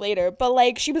that with you later. But,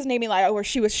 like, she was naming, like, where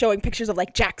she was showing pictures of,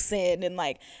 like, Jackson and,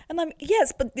 like, and I'm,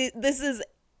 yes, but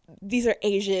these are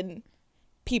Asian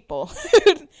people.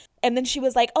 And then she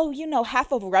was like, oh, you know,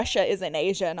 half of Russia is in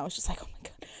Asia. And I was just like, oh my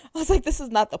God. I was like, this is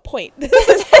not the point.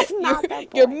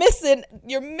 You're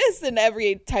missing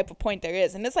every type of point there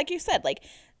is. And it's like you said, like,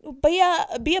 be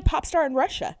a pop star in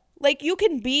Russia. Like, you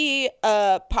can be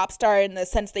a pop star in the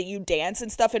sense that you dance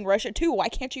and stuff in Russia too. Why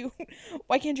can't you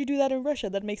do that in Russia?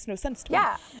 That makes no sense to me.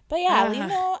 But yeah, you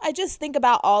know, I just think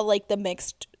about all like the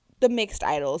mixed the mixed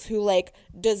idols who like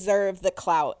deserve the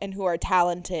clout and who are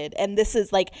talented, and this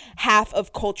is like half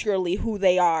of culturally who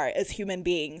they are as human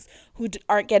beings, who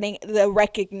aren't getting the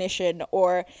recognition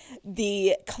or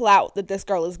the clout that this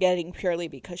girl is getting purely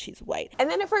because she's white. And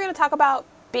then if we're going to talk about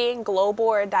being global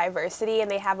or diversity, and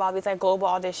they have all these like global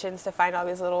auditions to find all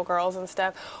these little girls and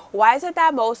stuff, why is it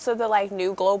that most of the like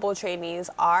new global trainees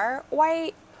are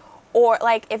white? Or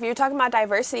like if you're talking about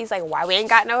diversity, it's like why we ain't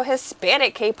got no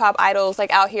Hispanic K-pop idols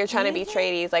like out here trying to be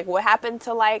trainees? Like what happened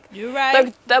to like You're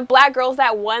right. the black girls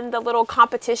that won the little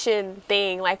competition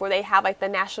thing, like where they have like the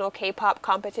national K-pop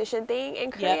competition thing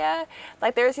in Korea?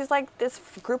 Like there's these like this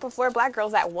group of 4 black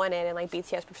girls that won it, and like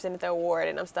BTS presented the award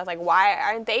and stuff. Like why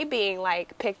aren't they being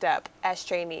like picked up as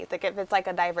trainees? Like if it's like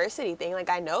a diversity thing, like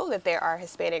I know that there are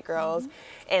Hispanic girls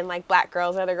and like black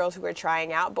girls and other girls who are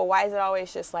trying out, but why is it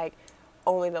always just like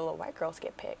only the little white girls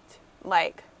get picked?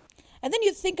 Like, and then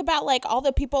you think about like all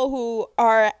the people who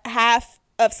are half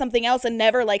of something else and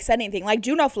never like said anything, like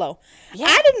Juno Flo. Yeah.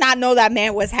 I did not know that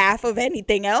man was half of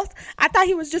anything else. I thought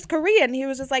he was just Korean. He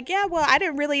was just like, yeah, well, I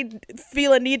didn't really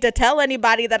feel a need to tell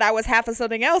anybody that I was half of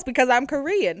something else because I'm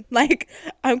Korean. Like,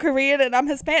 I'm Korean and I'm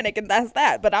Hispanic and that's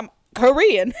that, but I'm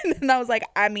Korean. And I was like,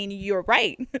 I mean, you're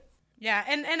right. Yeah,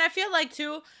 and I feel like,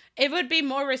 too, it would be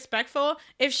more respectful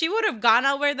if she would have gone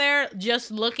over there just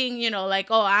looking, you know, like,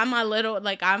 oh, I'm a little,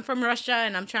 like, I'm from Russia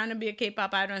and I'm trying to be a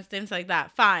K-pop idol and things like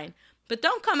that. Fine. But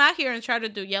don't come out here and try to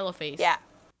do yellowface. yeah.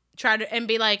 Try to, and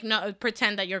be like, no,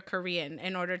 pretend that you're Korean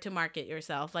in order to market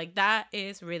yourself. Like, that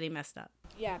is really messed up.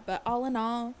 Yeah, but all in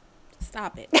all,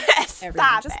 stop it.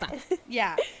 Stop just it. stop.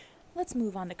 Yeah. Let's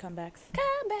move on to comebacks.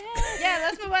 Come back. Yeah,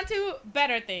 let's move on to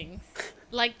better things.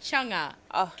 Like Chungha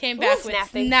Oh, came back with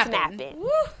snapping. Woo.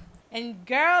 And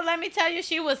girl, let me tell you,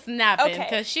 she was snapping Okay.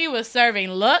 because she was serving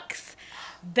looks.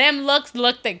 Them looks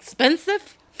looked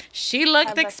expensive. She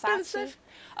looked Versace. expensive.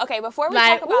 Okay, before we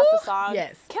Like, talk about the ooh, song,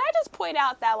 yes. can I just point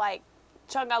out that like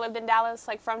Chungha lived in Dallas,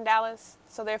 like from Dallas,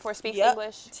 so therefore speaks Yep.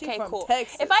 English. She's Okay, from cool.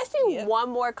 Texas. If I see Yep. one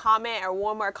more comment or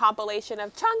one more compilation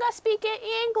of Chungha speaking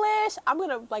English, I'm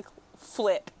gonna like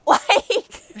flip. Like,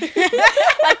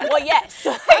 well, yes.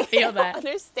 I feel that.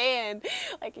 Understand.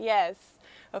 Like, yes.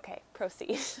 Okay,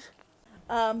 proceed.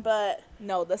 But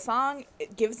no, the song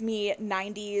gives me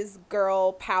 90s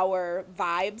girl power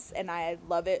vibes, and I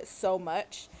love it so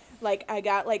much. Like, I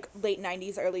got, like, late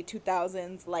 90s, early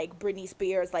 2000s, like, Britney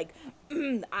Spears, like,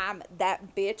 I'm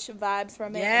that bitch vibes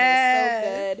from it. Yes. And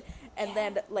it was so good. And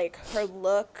then, like, her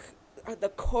look, the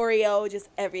choreo, just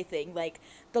everything. Like,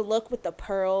 the look with the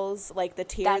pearls, like, the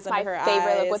tears That's my under her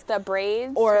favorite eyes. look with the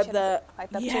braids. Or She had the, like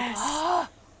the yes.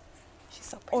 She's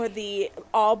so pretty. Or the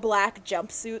all-black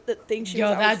jumpsuit, the thing she Yo,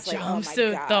 was that always like, oh my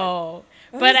jumpsuit, God. though.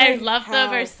 I But was I like, love the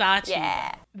how? Versace.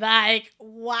 Yeah. Like,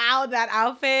 wow, that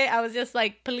outfit. I was just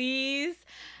like, please,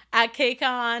 at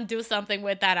KCON, do something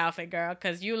with that outfit, girl,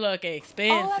 because you look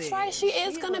expensive. Oh, that's right. She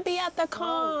is going to looks be at the so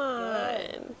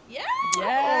con. Yeah.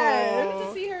 Yes. Good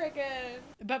to see her again.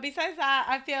 But besides that,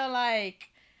 I feel like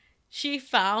she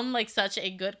found like such a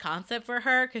good concept for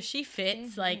her because she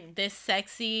fits like this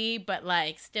sexy but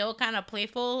like still kind of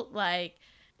playful like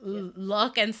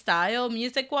look and style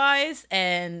music wise,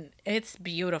 and it's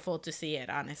beautiful to see it,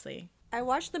 honestly. I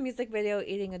watched the music video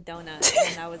eating a donut,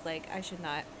 and I was like, I should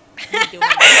not be doing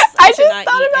this. I should just not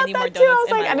thought eat about any more that too. I donuts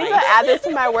was like, I in my need life. to add this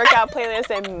to my workout playlist,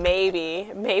 and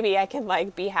maybe I can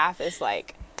like be half as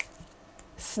like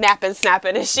snapping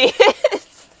as she is.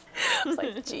 I was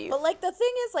like, jeez. But like the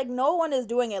thing is, like no one is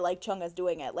doing it like Chungha's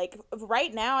doing it. Like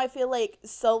right now, I feel like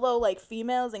solo like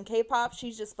females in K-pop,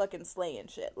 she's just fucking slaying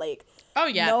shit. Like Oh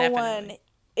yeah, no definitely. one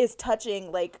is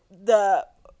touching like the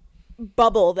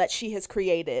bubble that she has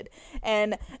created.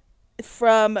 And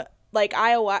from like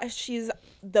IOI, she's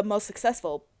the most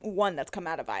successful one that's come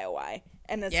out of IOI.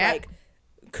 And it's Yeah. like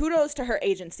kudos to her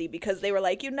agency because they were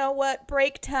like, you know what,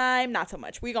 break time, not so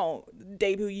much. We gonna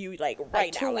debut you like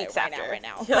right 2 now, weeks like, after. right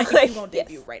now. Like, Like, we gonna yes.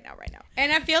 debut right now.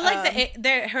 And I feel like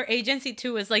her agency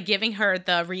too is like giving her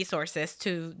the resources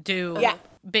to do Yeah.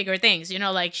 bigger things. You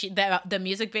know, like the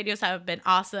music videos have been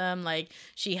awesome. Like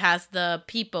she has the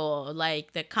people,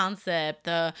 like the concept,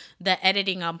 the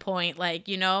editing on point. Like,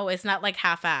 you know, it's not like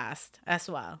half-assed as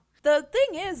well. The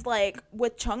thing is, like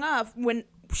with Chungha, when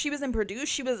she was in Produce,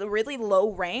 she was really low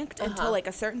ranked until like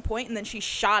a certain point, and then she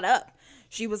shot up.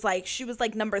 She was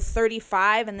like number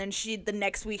 35, and then the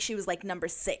next week she was like number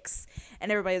 6, and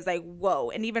everybody was like, whoa.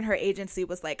 And even her agency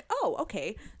was like, oh,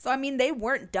 okay. So I mean, they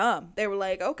weren't dumb. They were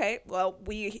like, okay, well,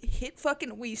 we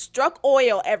struck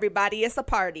oil, everybody, it's a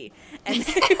party. And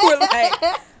they were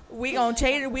like, we gonna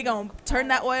change it, we gonna turn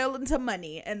that oil into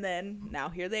money. And then now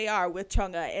here they are with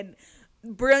Chungha, and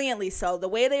brilliantly so. The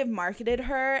way they've marketed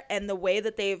her and the way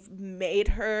that they've made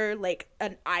her like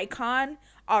an icon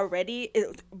already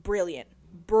is brilliant.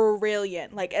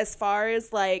 Like, as far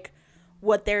as like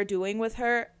what they're doing with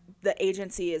her, the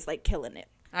agency is like killing it.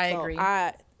 I agree.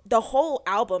 The whole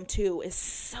album too is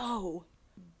so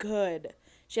good.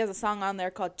 She has a song on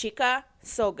there called Chica.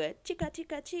 So good. Chica,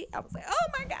 chica, chica. I was like, oh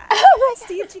my God. Oh my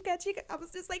Steve, chica, chica. I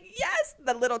was just like, yes.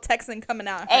 The little Texan coming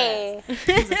out. Hey,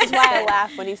 this is why I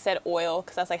laughed when he said oil,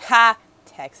 because I was like, ha,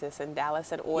 Texas and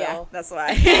Dallas and oil. Yeah, that's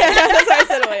why. That's why I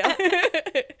said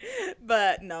oil.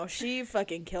 But no, she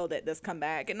fucking killed it this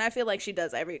comeback. And I feel like she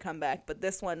does every comeback. But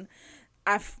this one,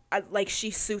 I like,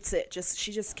 she suits it.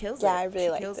 She just kills it. Yeah, I really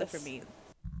like kills this. it for me.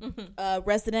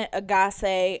 Resident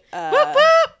Agassi, Whoop,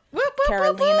 whoop,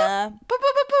 Carolina. boop, boop,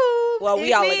 boop, boop. Well, we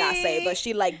It's all me. Agassi, but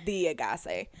she like the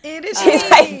Agassi. It is She's me.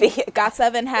 like the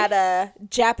GOT7 had a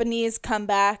Japanese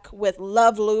comeback with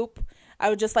Love Loop. I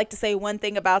would just like to say one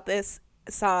thing about this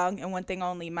song and one thing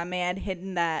only. My man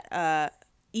hitting that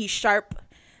E sharp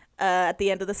at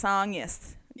the end of the song.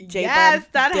 Yes. J Yes, Bun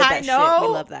that did high shit. We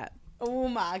note. love that. Oh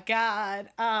my God.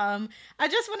 I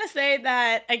just want to say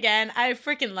that again, I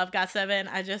freaking love GOT7.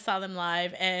 I just saw them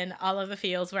live and all of the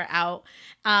feels were out.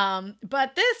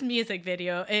 But this music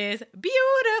video is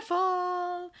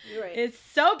beautiful. You're right. It's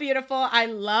so beautiful. I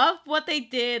love what they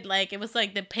did. Like, it was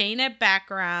like the painted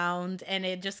background and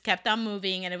it just kept on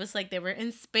moving and it was like they were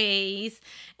in space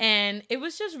and it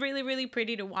was just really, really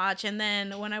pretty to watch. And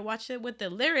then when I watched it with the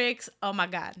lyrics, oh my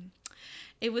God.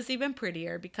 It was even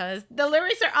prettier because the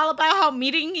lyrics are all about how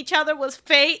meeting each other was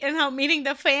fate and how meeting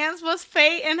the fans was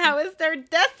fate and how it's their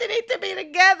destiny to be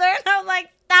together. And I'm like,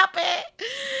 stop it.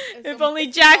 If only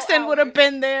Jackson would have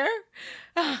been there.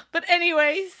 But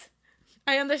anyways,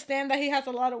 I understand that he has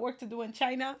a lot of work to do in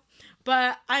China.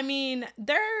 But I mean,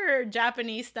 their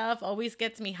Japanese stuff always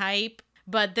gets me hype.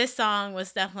 But this song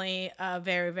was definitely a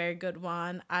very, very good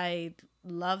one. I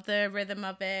love the rhythm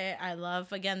of it. I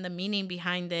love, again, the meaning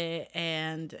behind it.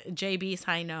 And JB's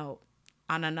high note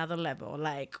on another level.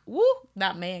 Like, woo,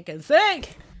 that man can sing.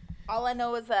 All I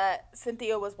know is that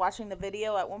Cynthia was watching the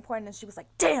video at one point and she was like,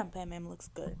 damn, Bam Bam looks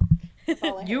good. That's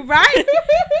all I You right.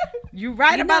 You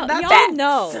right about that. Y'all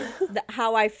know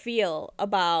how I feel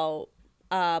about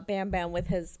Bam Bam with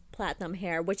his platinum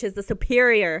hair, which is the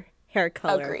superior hair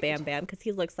color Agreed. of Bam Bam, because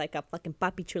he looks like a fucking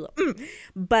papi chulo.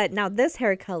 But now this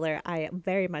hair color I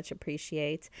very much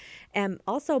appreciate, and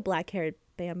also black haired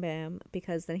Bam Bam,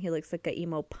 because then he looks like an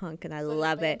emo punk and I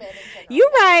love it. You're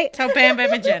right. So Bam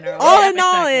Bam in general. All Yeah, in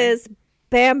all exactly. is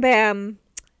Bam Bam,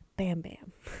 Bam Bam.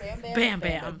 Bam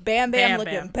Bam. Bam Bam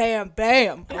looking bam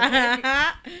bam.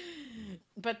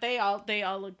 But they all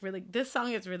look really. This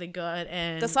song is really good,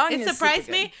 and The song it is surprised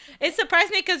super me. It surprised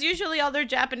me because usually all their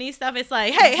Japanese stuff is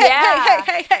like, hey, hey, Yeah. hey, hey,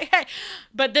 hey, hey, hey.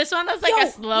 But this one was like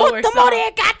a slower the song. money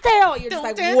I got there. You're just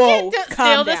like, whoa, Still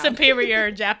calm the down.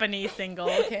 superior Japanese single.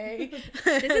 Okay,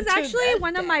 This is actually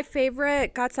one of my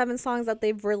favorite GOT7 songs that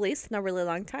they've released in a really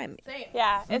long time.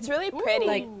 Yeah, it's really pretty,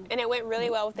 Like- and it went really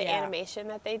well with the animation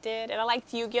that they did. And I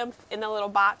liked Yu-Gi-Oh in the little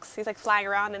box. He's like flying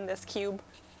around in this cube.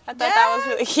 I thought that was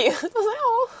really cute. I was like,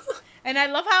 oh. and I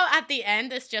love how at the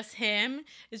end it's just him.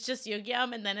 It's just Yu-Gi-Oh,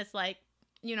 and then it's like,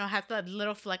 you know, has the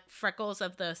little freckles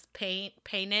of the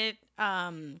painted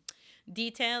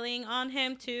detailing on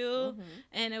him too,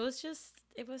 and it was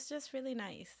just really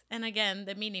nice. And again,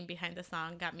 the meaning behind the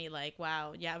song got me like,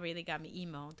 wow, yeah, really got me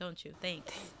emo, don't you?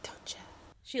 Thanks. Don't you?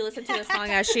 She listened to the song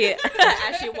as she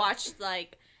watched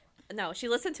she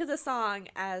listened to the song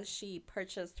as she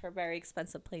purchased her very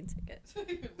expensive plane ticket.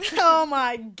 Oh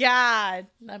my God,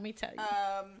 let me tell you.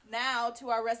 Now to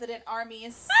our resident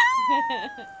armies.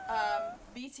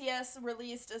 BTS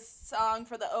released a song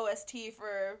for the OST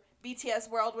for BTS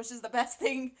World, which is the best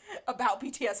thing about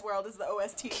BTS World is the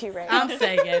OST. You're right. I'm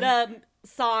saying The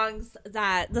songs the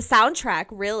soundtrack,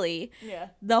 really, Yeah.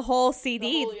 the whole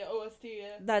CD OST, yeah.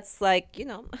 that's like,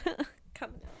 coming out.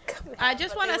 I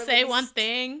just But want they to say one released-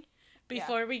 thing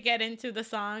before we get into the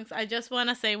songs. I just want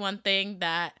to say one thing,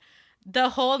 that the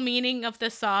whole meaning of the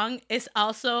song is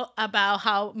also about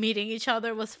how meeting each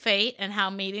other was fate and how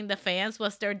meeting the fans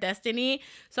was their destiny.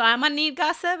 So I'm gonna need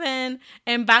GOT7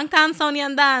 and Bangtan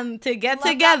Sonyeondan to get Love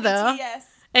that together. BTS.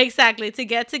 Exactly, to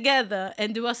get together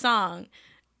and do a song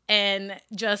and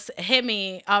just hit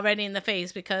me already in the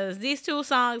face, because these two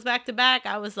songs back to back,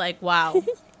 I was like, wow,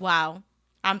 wow.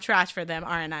 I'm trash for them,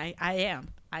 aren't I? I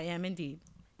am indeed.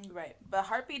 Right. But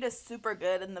Heartbeat is super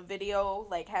good, and the video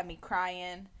like had me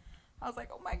crying. I was like,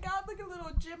 oh my God, look at little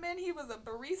Jimin. He was a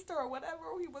barista or whatever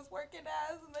he was working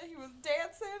as, and then he was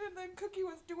dancing, and then Cookie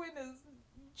was doing his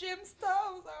gym stuff.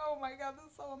 I was like, oh my god,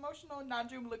 this is so emotional.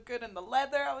 Najum looked good in the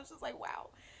leather. I was just like, wow,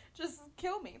 just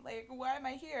kill me. Like, why am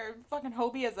I here? Fucking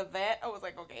Hobie as a vet. I was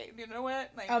like, okay, you know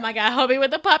what? Like, Oh my god, Hobie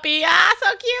with the puppy. Ah, so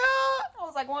cute. I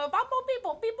was like, well, if I'm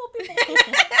people.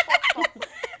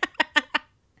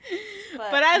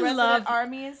 But I Resident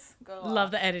Armies. Go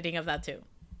love the editing of that too.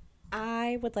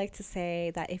 I would like to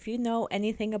say that if you know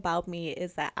anything about me,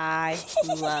 is that I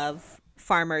love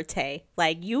Farmer Tay.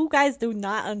 Like, you guys do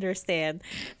not understand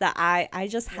that I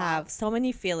just have so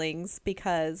many feelings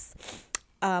because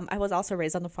I was also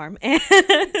raised on the farm, and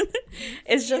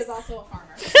it's just also a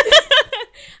farmer.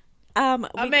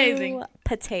 we Amazing. grew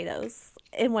potatoes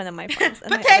in one of my farms,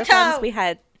 and my other farms we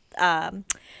had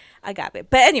agave.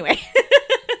 But anyway.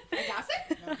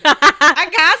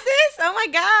 Agassiz? Oh my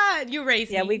god, you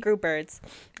raised Yeah, me. we grew birds.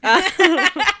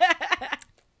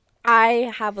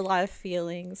 I have a lot of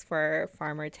feelings for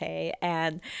Farmer Tay,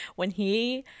 and when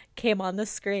he came on the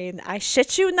screen, I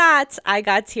shit you not, I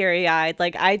got teary-eyed.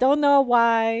 Like, I don't know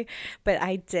why, but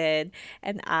I did,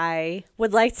 and I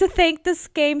would like to thank this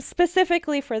game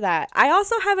specifically for that. I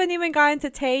also haven't even gotten to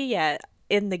Tay yet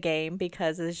in the game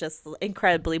because it's just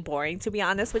incredibly boring, to be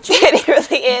honest with you. It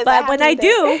really is. But when I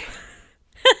do,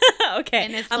 okay,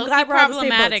 And it's I'm low-key glad we're on the same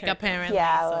boat problematic, here. apparently.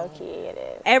 Yeah, so. low key it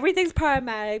is. Everything's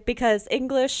problematic because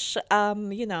English,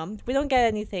 you know, we don't get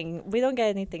anything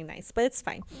nice, but it's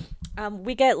fine.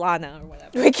 We get Lana or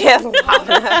whatever. We can't.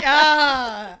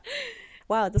 Yeah.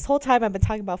 Wow, this whole time I've been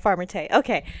talking about Farmer Tay.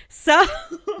 Okay, so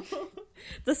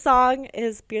the song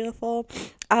is beautiful.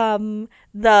 The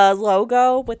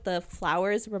logo with the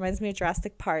flowers reminds me of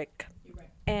Jurassic Park,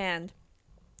 and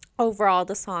overall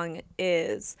the song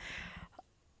is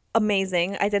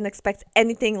amazing. I didn't expect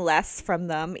anything less from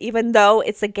them, even though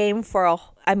it's a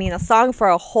song for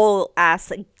a whole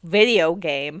ass video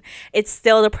game. It's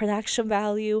still the production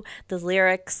value, the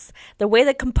lyrics, the way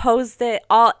they composed it,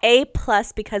 all A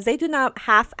plus, because they do not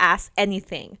half-ass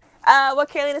anything. What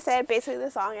Carolina said, basically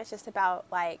the song is just about,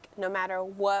 like, no matter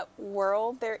what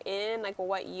world they're in, like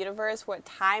what universe, what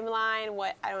timeline,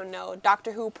 what, I don't know,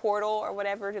 Doctor Who portal or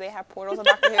whatever. Do they have portals on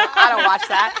Doctor Who? I don't watch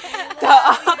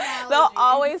that. They'll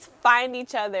always find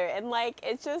each other. And, like,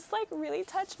 it just, like, really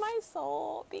touched my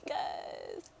soul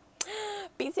because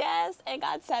BTS and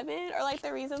GOT7 are, like,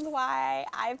 the reasons why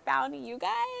I found you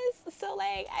guys. So,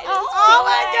 like, I just feel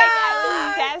like I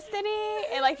was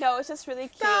destiny. And, like, no, it's just really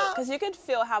cute because you could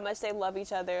feel how much they love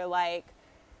each other. Like,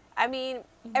 I mean,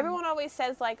 everyone always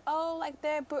says, like, oh, like,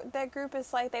 their group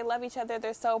is, like, they love each other,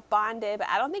 they're so bonded. But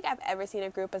I don't think I've ever seen a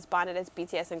group as bonded as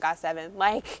BTS and GOT7.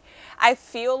 Like, I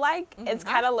feel like it's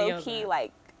kind of low-key,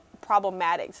 like,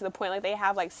 problematic to the point, like, they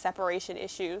have, like, separation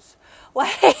issues.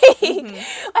 Like,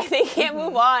 like they can't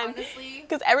move on. Honestly,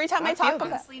 Because every time I talk feel about...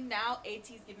 honestly, now AT's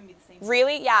giving me the same.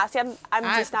 Really? Yeah. See, I'm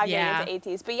just now yeah. getting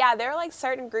into ATs. But yeah, there are like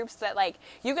certain groups that like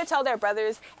you could tell they're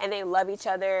brothers and they love each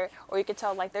other, or you could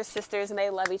tell like they're sisters and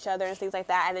they love each other and things like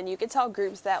that. And then you could tell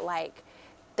groups that like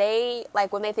they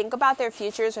like when they think about their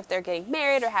futures, if they're getting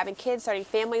married or having kids, starting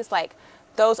families, like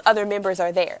those other members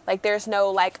are there. Like there's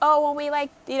no like, oh, when we like,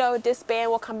 you know, disband,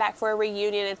 we'll come back for a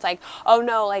reunion. It's like, oh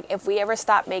no, like if we ever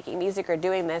stop making music or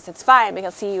doing this, it's fine because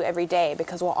I'll see you every day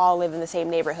because we'll all live in the same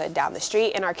neighborhood down the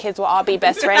street and our kids will all be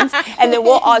best friends and then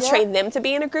we'll all train them to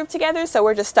be in a group together, so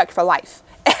we're just stuck for life.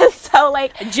 And so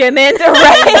like Jimin.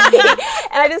 right?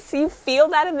 And I just you feel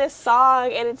that in this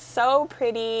song and it's so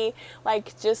pretty,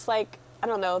 like just like I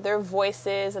don't know, their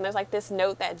voices, and there's like this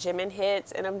note that Jimin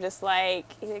hits, and I'm just like,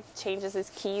 he changes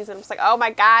his keys, and I'm just like, oh my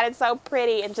god, it's so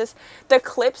pretty. And just the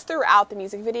clips throughout the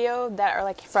music video that are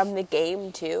like from the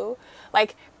game too,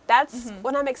 like that's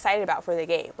what I'm excited about for the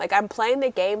game. Like I'm playing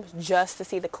the game just to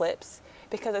see the clips,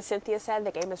 because as Cynthia said, the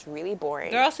game is really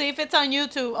boring. Girl, see if it's on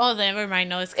YouTube. Oh, never mind.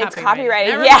 No, it's It's copyrighted. copyrighted,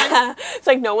 Never yeah. mind. It's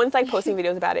like no one's like posting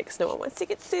videos about it because no one wants to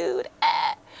get sued.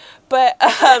 But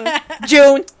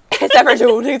June. except for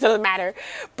June, it doesn't matter.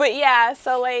 But yeah,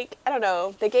 so like I don't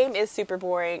know, the game is super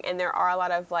boring, and there are a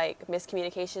lot of like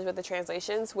miscommunications with the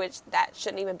translations, which that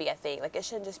shouldn't even be a thing. Like it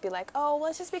shouldn't just be like, oh, well,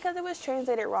 it's just because it was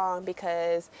translated wrong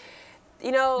because.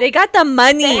 You know, They got the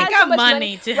money. they had got so much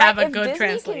money to have a if good Disney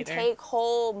translator. can take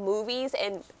whole movies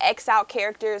and X out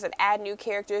characters and add new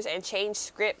characters and change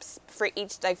scripts for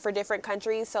each, like for different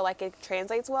countries, so like it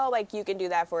translates well. Like you can do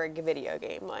that for a video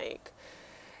game. Like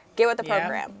get with the Yeah.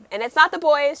 program. And it's not the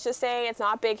boys. Just saying, it's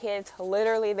not Big Hit. It's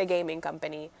literally the gaming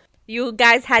company. You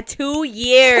guys had 2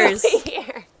 years.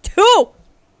 Here. 2.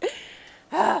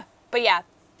 But yeah,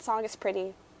 the song is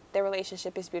pretty. Their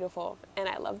relationship is beautiful, and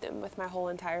I love them with my whole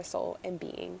entire soul and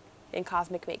being in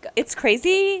cosmic makeup. It's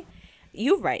crazy.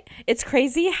 You're right. It's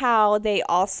crazy how they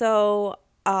also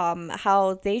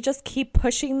how they just keep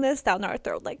pushing this down our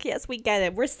throat. Like, yes, we get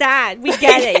it. We're sad. We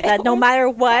get it. That no matter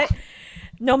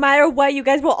what, you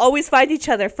guys will always find each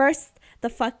other. First, the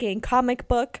fucking comic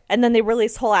book, and then they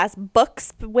released whole ass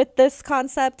books with this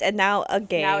concept, and now a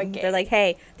game. They're like,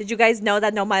 hey, did you guys know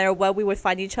that no matter what, we would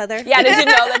find each other? Yeah, did you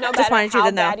know that no Just matter wanted you how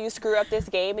to know. bad you screw up this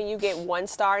game and you get 1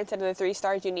 star instead of the 3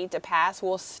 stars you need to pass,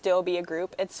 we'll still be a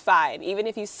group. It's fine. Even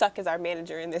if you suck as our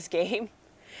manager in this game,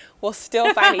 we'll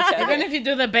still find each other. Even if you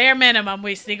do the bare minimum,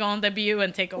 we still gonna debut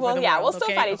and take over the world. Well, yeah, we'll still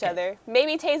okay? find each other.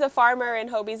 Maybe Tay's a farmer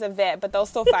and Hobie's a vet, but they'll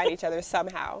still find each other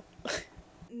somehow.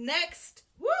 Next,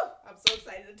 woo! I'm so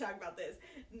excited to talk about this.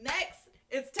 Next,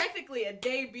 it's technically a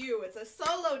debut. It's a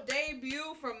solo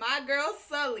debut from my girl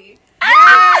Sully.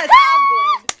 Yes!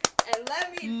 And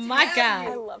let me My tell God.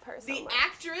 you, I love her so the much.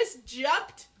 actress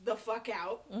jumped the fuck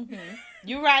out.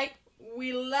 You right.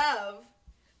 We love.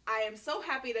 I am so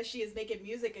happy that she is making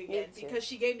music again too. because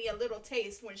she gave me a little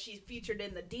taste when she featured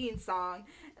in the Dean song.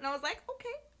 And I was like, okay,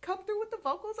 come through with the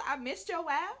vocals. I missed your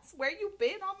ass. Where you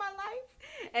been all my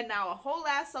life? And now a whole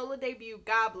ass solo debut,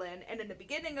 Goblin. And in the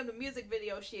beginning of the music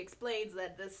video, she explains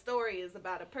that this story is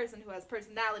about a person who has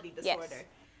personality disorder. Yes.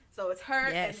 So it's her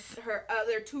Yes. and her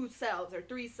other 2 selves or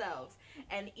 3 selves.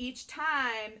 And each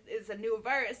time is a new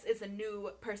verse, is a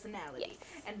new personality.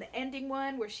 Yes. And the ending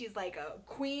one where she's like a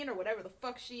queen or whatever the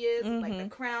fuck she is, with like the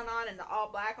crown on and the all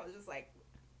black, I was just like,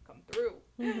 come through.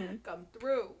 Come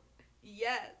through.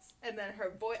 Yes. And then her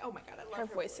voice, oh my God, I love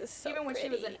her voice is so Even when she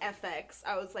was in pretty. FX,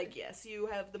 I was like, yes, you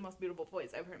have the most beautiful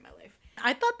voice I've heard in my life.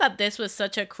 I thought that this was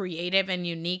such a creative and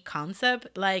unique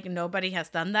concept. Like, nobody has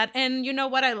done that. And you know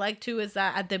what I like too is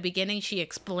that at the beginning she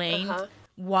explained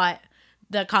what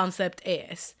the concept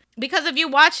is. Because if you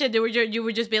watch it, you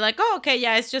would just be like, oh, okay,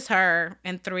 yeah, it's just her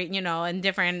in 3, in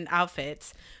different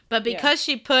outfits. But because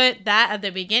she put that at the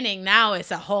beginning, now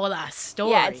it's a whole lot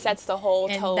story. Yeah, it sets the whole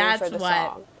And tone that's for the what-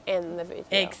 song and the video.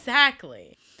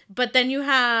 Exactly. But then you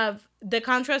have the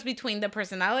contrast between the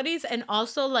personalities and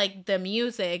also like the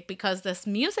music, because this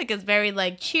music is very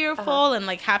like cheerful and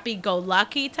like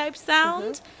happy-go-lucky type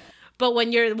sound. But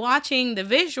when you're watching the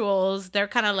visuals, they're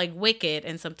kind of like wicked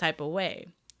in some type of way.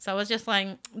 So I was just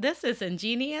like, this is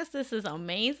ingenious. This is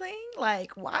amazing.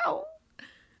 Like, wow.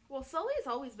 Well, Sully's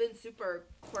always been super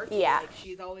quirky. Yeah. Like,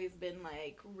 she's always been,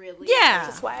 like, really... Yeah.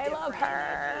 That's why I love different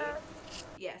her. energy.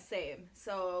 Yeah, same.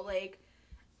 So, like,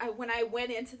 when I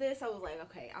went into this, I was like,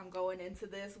 okay, I'm going into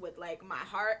this with, like, my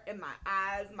heart and my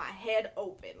eyes, my head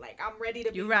open. Like, I'm ready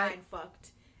to be You're right.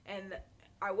 mind-fucked. And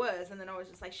I was. And then I was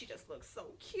just like, she just looks so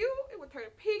cute with her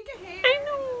pink hair. I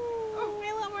know. Oh,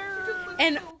 I love her. She just looks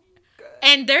And- so good.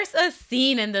 And there's a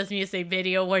scene in this music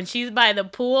video when she's by the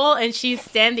pool and she's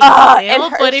standing And still.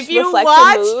 her But if you reflection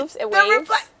watch moves, it waves.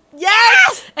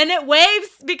 yes, and it waves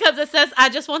because it says, "I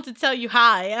just want to tell you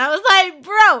hi." And I was like,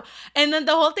 "Bro!" And then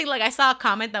the whole thing, like, I saw a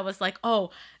comment that was like, "Oh,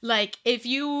 like if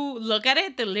you look at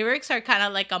it, the lyrics are kind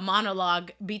of like a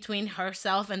monologue between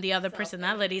herself and the other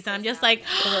personalities." And I'm just like,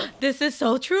 "This is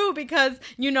so true," because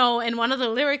in one of the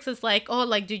lyrics it's like, "Oh,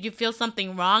 like, did you feel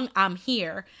something wrong? I'm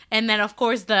here." And then of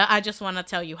course the "I just want to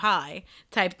tell you hi"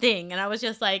 type thing. And I was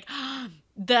just like.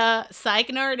 The psych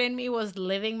nerd in me was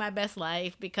living my best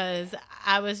life because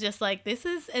I was just like, this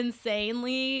is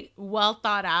insanely well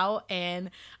thought out.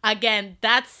 And again,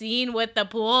 that scene with the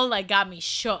pool like got me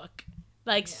shook.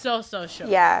 Like so shook.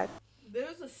 Yeah.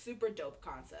 This was a super dope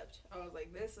concept. I was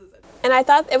like, this is a... And I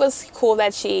thought it was cool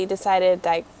that she decided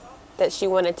that she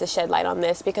wanted to shed light on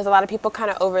this, because a lot of people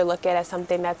kind of overlook it as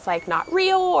something that's like not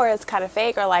real or it's kind of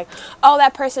fake, or like, oh,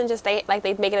 that person just they make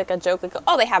it like a joke, like,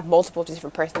 oh, they have multiple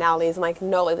different personalities. And like,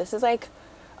 no, like, this is like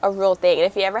a real thing. And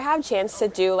if you ever have a chance to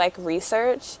do like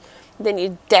research, then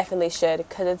you definitely should,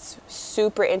 because it's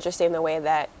super interesting the way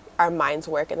that our minds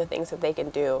work and the things that they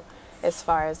can do as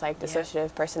far as like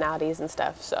dissociative personalities and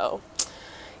stuff. So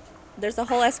There's a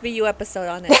whole SVU episode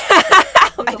on it.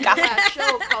 There's a whole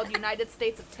show called United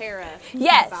States of Terra.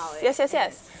 yes, about it, yes, and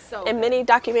yes. it's so And good. many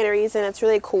documentaries, and it's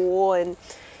really cool, and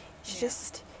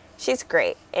she's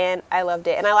great, and I loved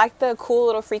it. And I liked the cool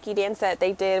little freaky dance that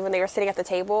they did when they were sitting at the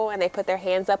table and they put their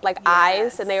hands up like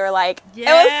eyes, and they were like, it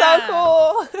was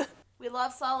so cool. We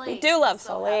love Sully. We do love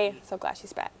So Soleil. happy. So glad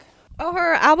she's back. Oh,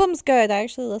 her album's good. I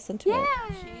actually listened to it.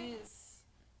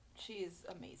 She's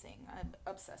amazing. I'm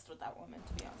obsessed with that woman,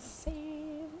 to be honest.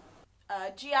 Same.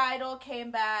 G Idol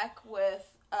came back with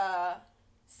a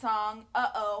song,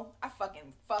 Uh-Oh. I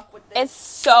fucking fuck with this. It's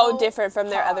so different from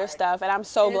their other hard. stuff, and I'm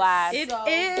so It's glad. It so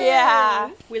is. Yeah.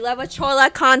 We love a chola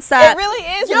concept. It really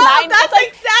is. Yo, 90s, that's like,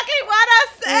 exactly what I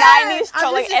said. 90s I'm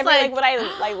troll. Like, just every, like, when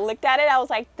I like looked at it, I was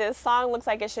like, this song looks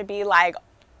like it should be like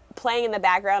playing in the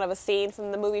background of a scene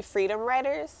from the movie Freedom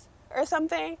Writers. or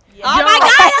something. Yeah. Oh my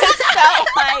God.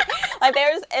 So like they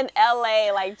was in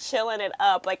LA like chilling it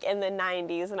up like in the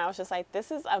 90s, and I was just like,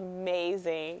 this is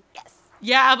amazing. Yes.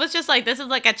 Yeah, I was just like, this is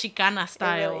like a Chicana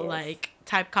style, really is. like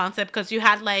type concept, because you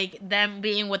had like them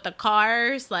being with the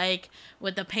cars, like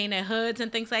with the painted hoods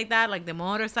and things like that, like the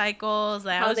motorcycles.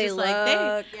 Like, I How was they just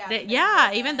like,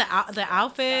 look. even the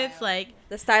outfits, style. like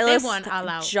The stylist went all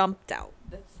out. jumped out.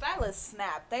 The stylists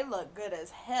snap. They look good as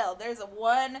hell. There's a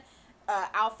one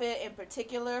outfit in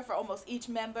particular for almost each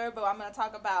member, but I'm gonna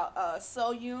talk about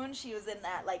Soyoon. She was in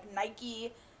that like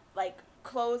Nike, like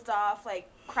closed off like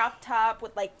crop top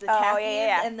with like the khakis,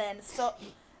 yeah. and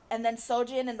then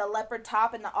Sojin in the leopard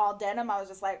top and the all denim. I was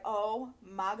just like, oh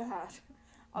my god.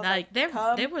 I was like they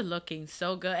come were looking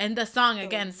so good, and the song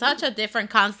again, such a different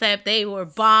concept. They were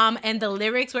bomb, and the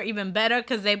lyrics were even better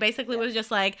because they basically was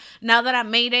just like, now that I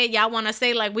made it, y'all want to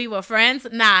say like we were friends?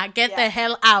 Nah, get the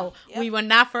hell out. Yep. We were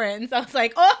not friends. I was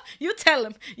like, oh, you tell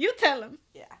him.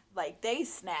 Yeah, like they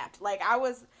snapped. Like I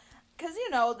was, cause you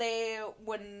know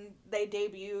when they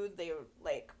debuted, they were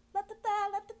like la da da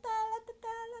la da da la da da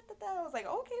la da da. I was like,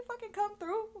 okay, fucking come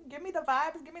through, give me the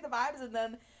vibes, and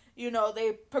then you know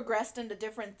they progressed into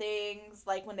different things.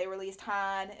 Like when they released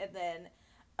Han, and then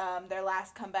their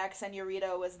last comeback,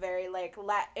 Senorita, was very like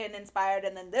Latin inspired,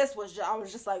 and then this was I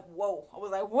was just like, whoa. I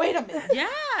was like, wait a minute.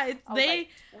 Yeah, Like,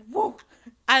 whoa.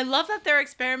 I love that they're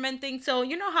experimenting. So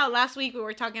you know how last week we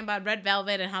were talking about Red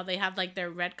Velvet and how they have like their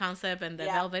red concept and the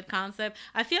velvet concept.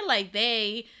 I feel like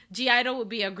G Idol would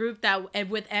be a group that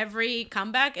with every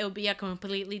comeback it would be a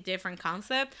completely different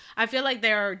concept. I feel like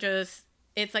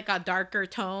it's like a darker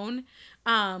tone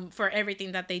for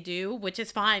everything that they do, which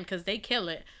is fine because they kill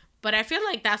it. But I feel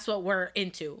like that's what we're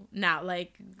into now,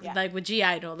 like with G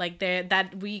Idol, like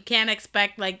that we can't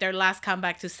expect like their last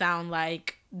comeback to sound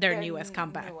like their newest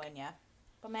comeback. New one, yeah.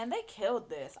 But man, they killed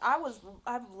this.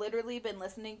 I've literally been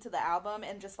listening to the album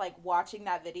and just like watching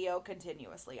that video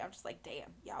continuously. I'm just like, damn,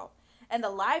 y'all. And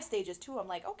the live stages too. I'm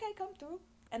like, okay, come through.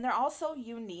 And they're all so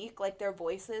unique. Like their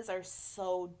voices are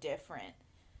so different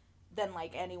than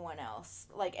like anyone else,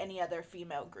 like any other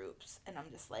female groups. And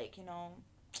I'm just like, you know,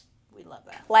 we love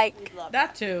that. Like we love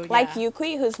That too. Like yeah.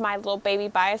 Yukui, who's my little baby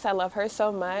bias. I love her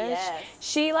so much. Yes.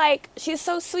 She's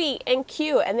so sweet and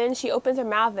cute, and then she opens her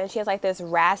mouth and she has like this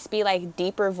raspy, like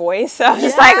deeper voice. So I'm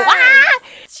just like, wah!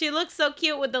 She looks so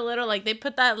cute with the little, like, they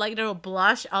put that, like, little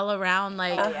blush all around,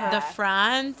 like, the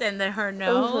front and then her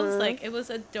nose. Like, it was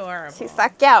adorable. She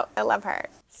sucked out. I love her.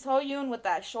 Soyoon with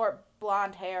that short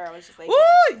blonde hair. I was just like,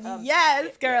 Ooh,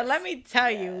 yes, girl. yes. Let me tell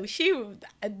you.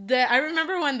 I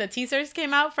remember when the teasers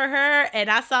came out for her and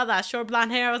I saw that short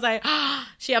blonde hair. I was like, oh,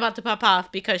 she about to pop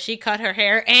off because she cut her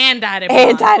hair and dyed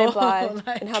it blonde.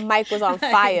 And her mic was on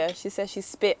fire. She said she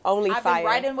spit only I've fire. been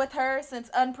writing with her since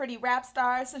Unpretty Rap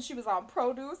Star, since she was on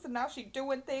Produce, and now she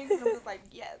doing things. And I was like,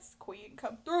 yes, queen,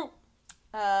 come through.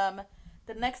 The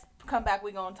next comeback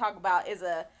we're going to talk about is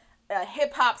a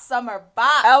hip-hop summer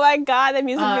bop. Oh my god, the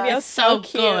music video is it's so so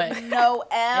cute. good. Noel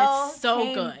It's so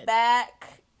came good.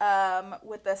 back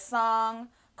with a song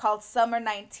called Summer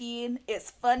 19.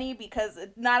 It's funny because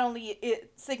not only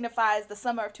it signifies the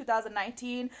summer of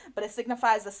 2019, but it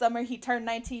signifies the summer he turned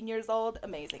 19 years old.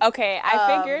 Amazing. Okay,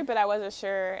 I figured, but I wasn't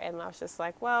sure, and I was just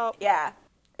like, well, Yeah.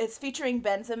 It's featuring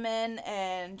Benjamin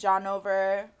and John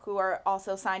Over, who are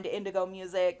also signed to Indigo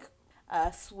Music,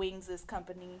 Swings'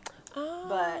 company.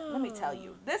 But let me tell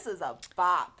you, this is a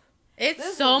bop. It's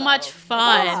This so is much a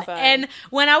fun. lot of fun. And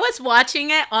when I was watching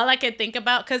it, all I could think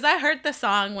about, because I heard the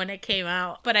song when it came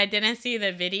out, but I didn't see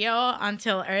the video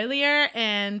until earlier.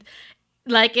 And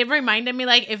like, it reminded me,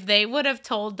 like, if they would have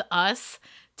told us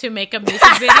to make a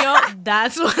music video,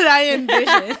 that's what I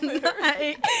envisioned.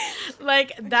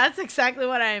 like, that's exactly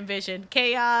what I envisioned.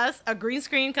 Chaos, a green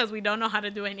screen because we don't know how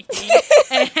to do anything.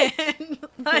 And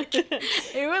like,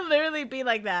 it would literally be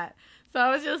like that. So I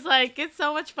was just like, it's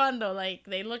so much fun though. Like,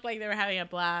 they look like they were having a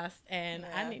blast. And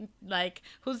I mean, like,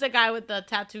 who's the guy with the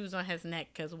tattoos on his neck?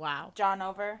 Because wow. John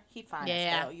Over, he fine as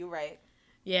Yeah. hell. You right.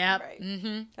 Yeah. Right.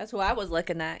 Mm-hmm. That's who I was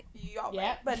looking at. Y'all Yeah,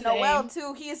 right. But same. Noel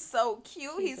too, he's so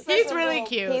cute. He's really little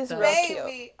cute. He's though. real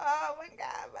baby. Oh my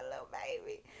god, my little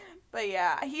baby. But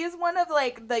yeah, he is one of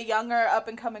like the younger up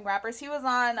and coming rappers. He was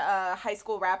on High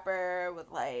School Rapper with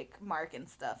like Mark and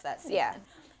stuff that season. Yeah.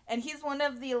 And he's one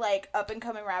of the like up and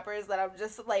coming rappers that I'm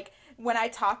just like, when I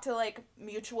talk to like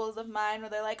mutuals of mine where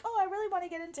they're like, oh, I really want to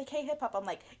get into K-hip hop, I'm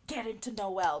like, get into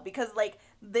Noel, because like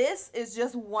this is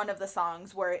just one of the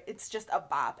songs where it's just a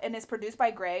bop, and it's produced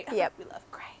by Gray. Yep. We love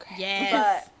Gray. Yes.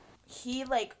 But he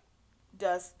like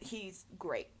he's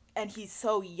great, and he's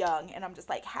so young, and I'm just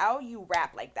like, how you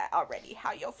rap like that already,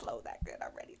 how your flow that good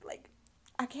already, like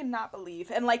I cannot believe.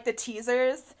 And like the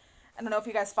teasers, I don't know if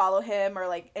you guys follow him or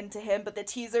like into him, but the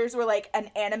teasers were like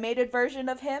an animated version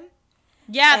of him.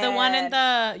 Yeah, the one in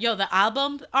the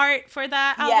album art for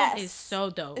that album is so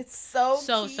dope. It's so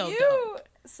cute. So dope.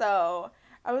 So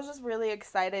I was just really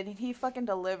excited, and he fucking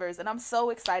delivers, and I'm so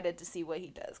excited to see what he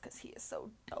does because he is so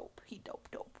dope. He dope.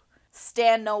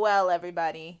 Stan Noel,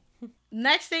 everybody.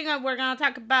 Next thing we're gonna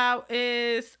talk about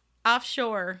is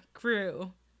Offshore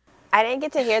Crew. I didn't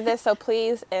get to hear this, so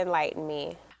please enlighten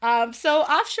me. So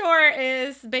Offshore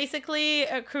is basically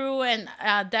a crew, and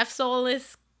Def Soul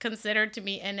is considered to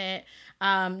be in it.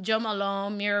 Joe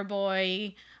Malone, Mirror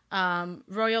Boy,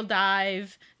 Royal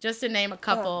Dive, just to name a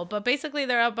couple. But basically,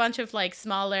 they're a bunch of like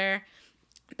smaller.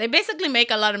 They basically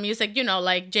make a lot of music, you know,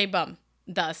 like J Bum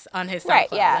does on his SoundCloud, Right,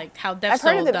 yeah. like how Def I've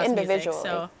heard Soul of them does individually.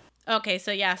 music.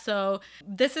 So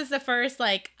this is the first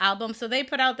like album. So they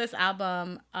put out this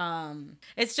album.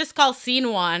 It's just called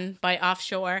Scene One by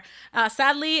Offshore.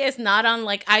 Sadly, it's not on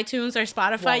like iTunes or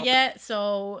Spotify yet.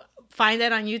 So find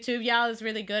it on YouTube, y'all. It's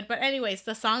really good. But anyways,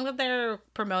 the song that they're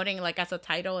promoting like as a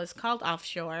title is called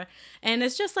Offshore, and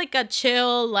it's just like a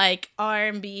chill like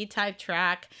R&B type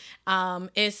track.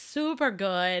 It's super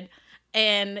good.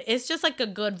 And it's just like a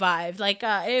good vibe. Like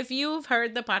if you've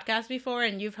heard the podcast before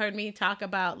and you've heard me talk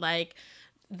about like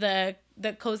the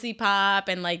cozy pop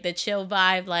and like the chill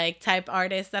vibe like type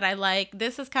artists that I like,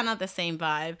 this is kind of the same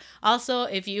vibe. Also,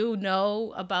 if you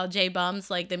know about J Bum's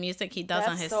like the music he does Def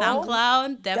on his Soul?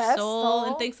 SoundCloud, Def Def Soul Soul?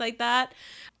 and things like that,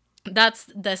 that's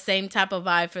the same type of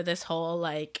vibe for this whole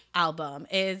like album.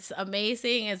 It's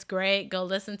amazing. It's great. Go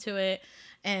listen to it.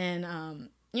 And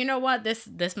you know what?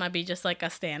 This might be just like a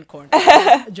stand corner.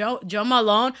 Joe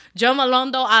Malone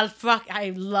though,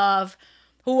 I love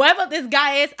whoever this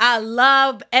guy is. I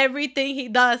love everything he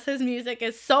does. His music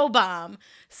is so bomb.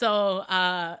 So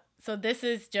this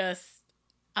is just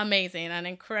amazing, an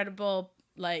incredible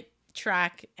like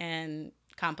track and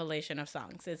compilation of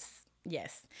songs.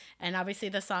 And obviously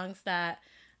the songs that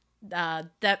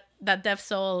Def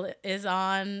Soul is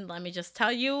on. Let me just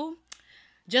tell you.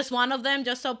 Just one of them,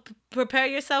 just so prepare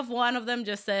yourself. One of them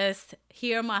just says,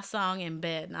 "Hear my song in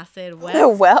bed." And I said,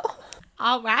 Well,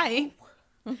 all right.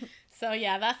 So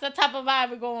yeah, that's the type of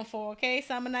vibe we're going for. Okay,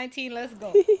 summer 19, let's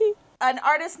go. An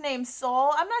artist named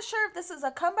Soul. I'm not sure if this is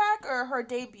a comeback or her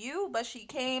debut, but she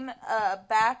came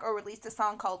back or released a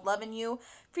song called "Lovin' You"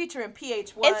 featuring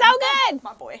PH1. it's so good.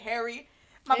 My boy Harry.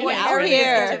 My boy out Harry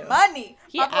here. is getting money.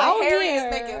 He My boy out Harry here.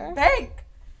 is making bank.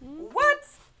 What?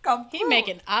 Come He through.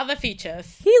 making other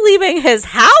features. He leaving his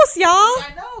house, y'all.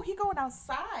 I know. He going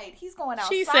outside. He's going outside.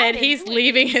 She said and he's doing-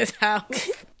 leaving his house.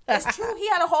 It's true. He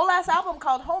had a whole ass album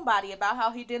called Homebody about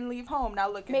how he didn't leave home. Now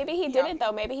look at Maybe he out didn't here.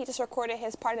 though. Maybe he just recorded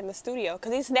his part in the studio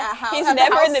because he's At he's the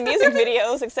never in house. the music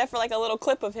videos except for like a little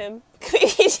clip of him.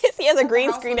 he has a green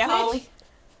house screen with at home. Holly.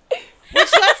 Which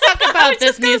let's talk about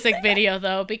this music video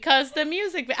though, because the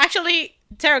music actually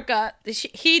Terica,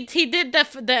 he did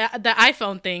the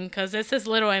iPhone thing because it's his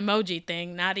little emoji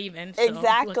thing, not even so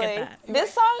Exactly. Look at that.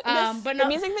 This song, but the no-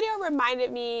 music video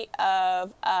reminded me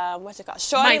of what's it called?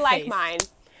 Shorty Like MySpace. Mine.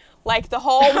 Like the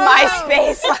whole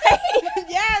MySpace. Like,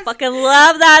 Yes, Fucking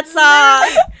love that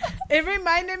song. it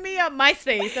reminded me of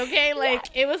MySpace. Okay, like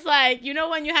it was like, you know,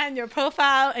 when you had in your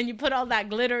profile and you put all that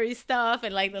glittery stuff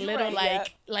and like the little Right,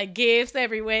 like gifs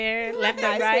everywhere, left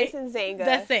and right. MySpace and Zynga.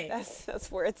 That's it.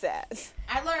 That's where it's at.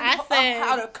 I learned I said-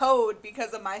 how to code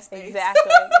because of MySpace.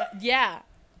 Exactly. Yeah.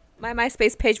 My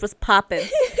MySpace page was popping.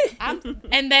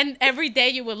 And then every day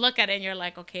you would look at it and you're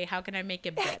like, okay, how can I make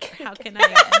it better? How can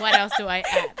I, what else do I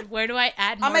add? Where do I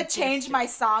add more? I'm gonna change gifs? my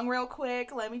song real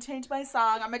quick. Let me change my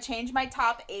song. I'm gonna change my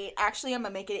top 8. Actually, I'm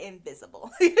gonna make it invisible.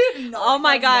 Oh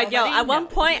my god, yo! nobody At one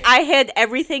knows. point, I hid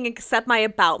everything except my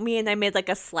about me, and I made like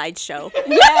a slideshow.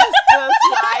 Yes, the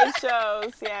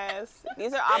slideshows. Yes,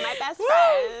 these are all my best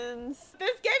friends.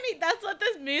 This gave me, that's what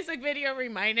this music video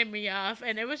reminded me of.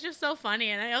 And it was just so funny.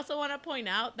 And I also want to point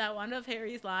out that one of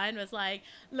Harry's line was like,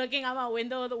 looking out my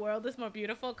window, the world is more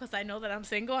beautiful because I know that I'm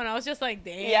single. And I was just like,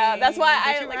 damn. Yeah, that's why but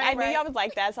I you're like. right, I knew right. y'all would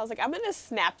like that, so I was like, I'm gonna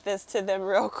snap this to them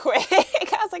real quick.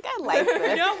 I was like, I like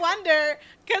this. No wonder,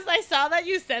 because I saw that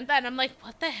you sent that and I'm like,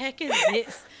 what the heck is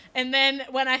this? And then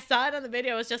when I saw it on the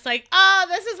video, it was just like, oh,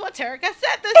 this is what Terica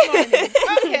said this morning.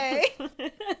 Okay.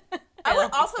 I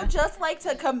would also just like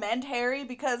to commend Harry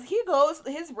because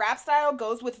his rap style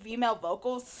goes with female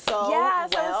vocals so Yeah,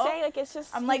 that's well. what I'm saying. Like, it's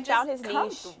just I'm he like, found just his come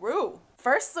niche. through.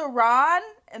 First Saran,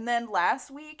 and then last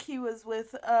week he was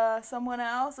with someone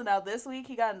else, and now this week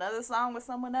he got another song with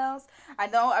someone else.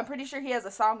 I'm pretty sure he has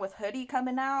a song with Hoodie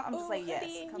coming out. I'm just like, yes,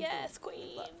 Hoodie, come yes, through.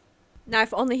 queen. Now,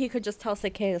 if only he could just tell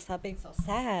Sakay to stop being so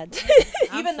sad.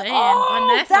 Even saying, oh,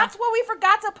 Vanessa. that's what we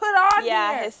forgot to put on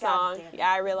Yeah, here. his God song. damn it.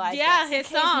 Yeah, I realized. Yeah, that. his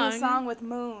K's song. new song with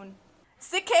Moon.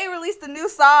 Sick K released a new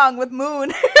song with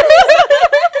Moon.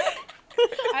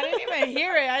 I didn't even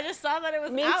hear it. I just saw that it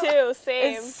was Me out. too.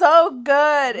 Same. It's so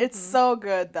good. It's so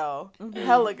good though.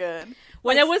 Hella good.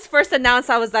 When it was first announced,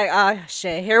 I was like, oh,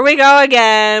 shit, here we go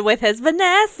again with his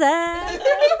Vanessa.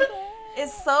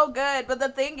 It's so good. But the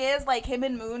thing is, like, him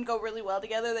and Moon go really well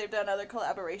together. They've done other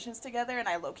collaborations together, and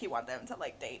I low-key want them to,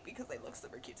 like, date because they look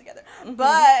super cute together.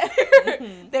 But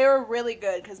they were really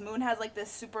good because Moon has, like,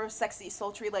 this super sexy,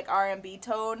 sultry, like, R&B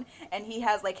tone, and he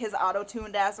has, like, his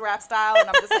auto-tuned ass rap style, and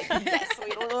I'm just like, yes,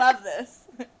 we love this.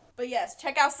 But yes,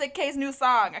 check out Sick K's new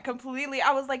song.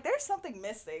 I was like, there's something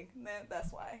missing.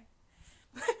 That's why.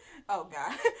 Oh,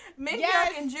 God. Minhyuk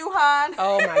Yes. and Juhan.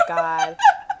 Oh my god.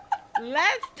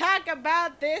 Let's talk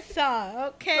about this song,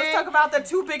 okay? Let's talk about the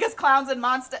two biggest clowns in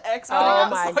Monster X. Oh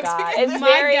my god. It's My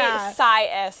very God.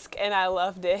 Psy-esque, and I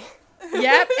loved it.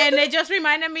 Yep, and it just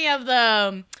reminded me of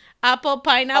the apple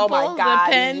pineapple, Oh my God,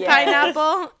 the pen yes.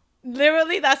 pineapple.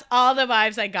 Literally, that's all the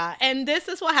vibes I got. And this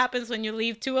is what happens when you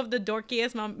leave two of the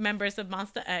dorkiest members of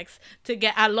Monster X to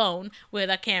get alone with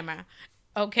a camera.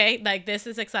 Okay, like this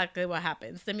is exactly what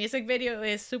happens. The music video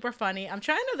is super funny. I'm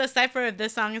trying to decipher if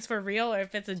this song is for real or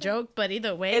if it's a joke, but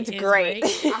either way, It's great.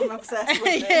 I'm obsessed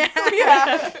with it.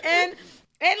 yeah.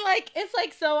 And like it's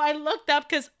like, so I looked up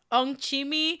because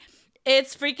ongchimi,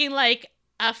 it's freaking like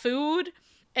a food,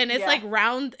 and it's Yeah. like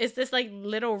round. It's this like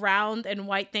little round and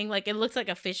white thing, like it looks like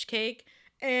a fish cake.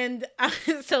 And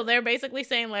so they're basically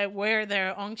saying like we're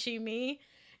their ongchimi,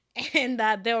 and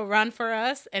that they'll run for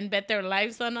us and bet their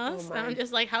lives on us. Oh And my. I'm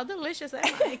just like, how delicious am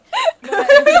I?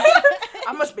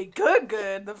 I must be good.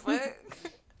 The fuck?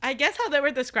 I guess how they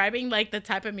were describing like the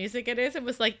type of music it is. It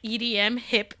was like EDM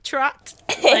hip trot,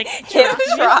 like Hip trap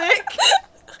trot. music,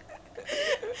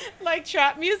 like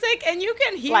trap music, and you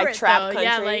can hear Like it trap though.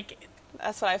 Yeah, country? like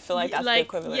That's what I feel like that's Like,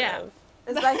 the equivalent yeah. of.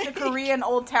 It's like the Korean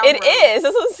Old Town It Road. is.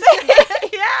 That's what I'm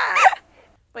saying. yeah.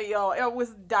 But yo, it was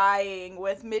dying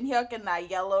with Minhyuk in that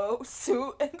yellow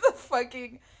suit and the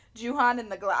fucking Juhan in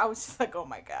the glass. I was just like, oh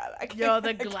my god. I can't, Yo, the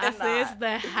I glasses, cannot.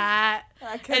 the hat,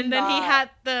 I and then he cannot. had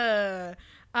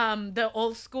the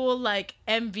old school like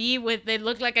MV with they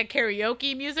look like a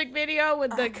karaoke music video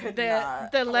with I could the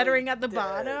not. the I lettering was at the dead.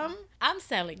 bottom. I'm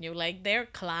telling you, like they're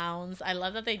clowns. I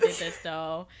love that they did this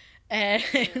though. And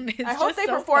it's I hope just they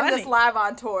so perform funny. this live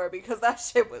on tour because that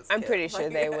shit was. I'm good. pretty sure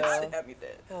they that will. shit had me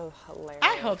dead. Oh, hilarious.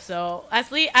 I hope so. At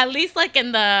least like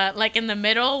in the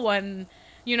middle when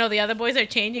you know the other boys are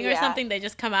changing or Yeah. something, they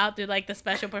just come out do like the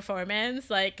special performance,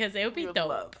 like because it would be We dope.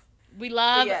 love. We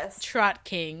love Yes. Trot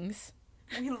Kings.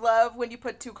 We love when you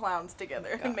put two clowns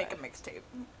together and make a mixtape.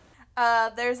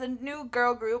 There's a new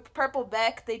girl group, Purple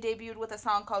Beck. They debuted with a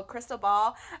song called Crystal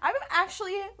Ball. I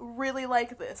actually really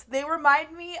like this. They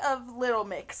remind me of Little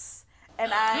Mix,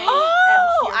 and I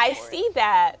Oh, am I here for see it.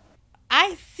 that.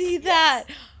 I see that.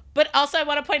 But also, I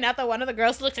want to point out that one of the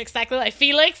girls looks exactly like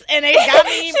Felix, and it got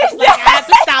me. Like, I had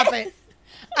to stop it.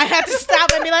 I had to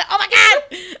stop and be like, "Oh my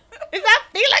god, is that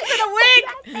Felix in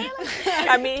a wig?"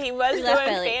 I mean, he was We love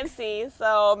doing Felix. fancy,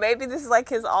 so maybe this is like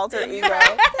his alter ego.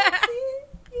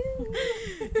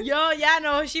 Yo, yeah,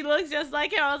 no, she looks just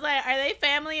like him. I was like, "Are they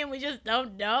family?" And we just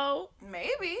don't know. Maybe.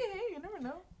 Hey, you never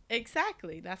know.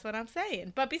 Exactly, that's what I'm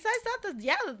saying. But besides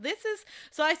that, this is.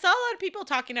 So I saw a lot of people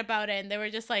talking about it, and they were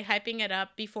just like hyping it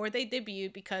up before they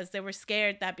debuted because they were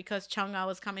scared that because Chungha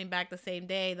was coming back the same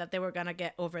day that they were gonna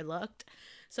get overlooked.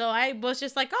 So I was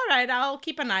just like, all right, I'll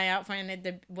keep an eye out for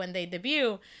when they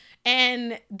debut.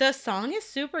 And the song is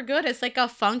super good. It's like a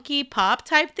funky pop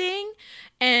type thing,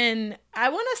 and I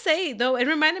want to say though, it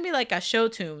reminded me like a show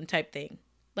tune type thing,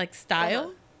 like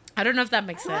style. I don't know if that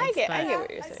makes sense. I get but-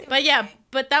 what you're I see saying. what but you're yeah, saying.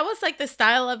 but that was like the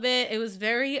style of it. It was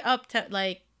very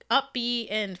upbeat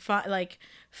and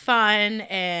fun,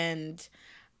 and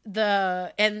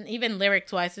even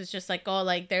lyrics wise, it's just like, oh,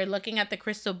 like they're looking at the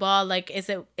crystal ball. Like,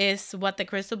 is what the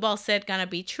crystal ball said gonna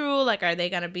be true? Like, are they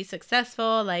gonna be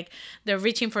successful? Like, they're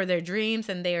reaching for their dreams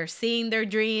and they are seeing their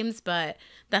dreams, but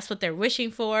that's what they're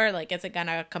wishing for. Like, is it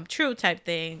gonna come true? Type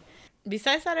thing.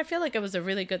 Besides that, I feel like it was a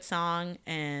really good song,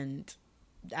 and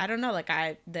I don't know, like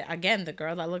the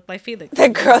girl that looked like Felix. The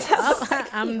girl that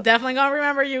I'm definitely gonna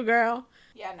remember you, girl.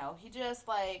 Yeah, no, he just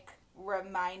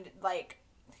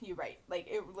you're right. Like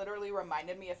it literally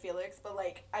reminded me of Felix, but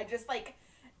like I just like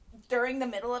during the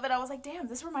middle of it, I was like, damn,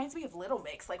 this reminds me of Little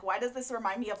Mix. Like, why does this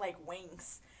remind me of like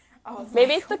Wings? I was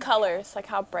Maybe like, it's the colors, like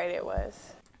how bright it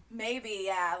was. maybe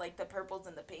yeah, like the purples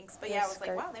and the pinks. But yeah, I was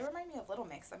like, skirts. wow, they remind me of Little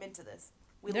Mix. I'm into this.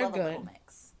 We They're love a Little good.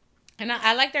 Mix. And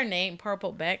I like their name,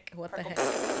 Purple Beck. What the heck?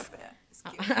 Yeah, it's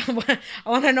cute. I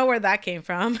want to know where that came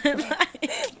from.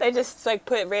 They just like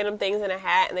put random things in a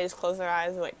hat and they just close their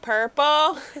eyes and like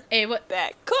purple. Hey, what?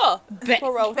 Beck. Cool. Beck.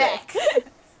 We'll roll with Beck. it.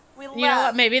 We love. You know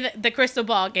what? Maybe the crystal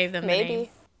ball gave them the name.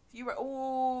 Maybe. You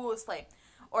were slay.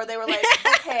 Or they were like,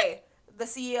 okay, the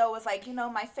CEO was like,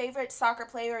 my favorite soccer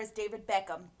player is David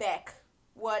Beckham. Beck.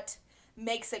 What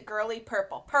makes it girly?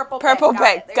 Purple. Purple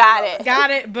Beck. Got it. Got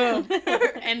it. Boom.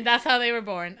 And that's how they were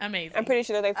born. Amazing. I'm pretty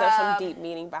sure that there's some deep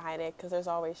meaning behind it because there's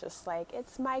always just like,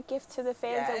 it's my gift to the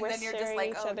fans and and we're then you're just sharing like,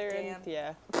 each oh, other. damn. And,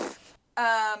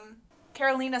 yeah.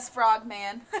 Carolina's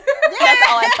Frogman. That's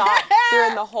all I thought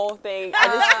during the whole thing. I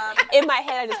just in my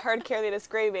head I just heard Carolina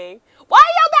screaming, "Why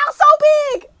are your mouth so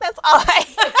big?" That's all I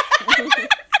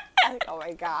I'm like, oh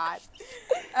my god.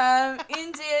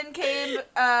 Injin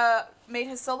made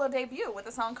his solo debut with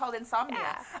a song called Insomnia.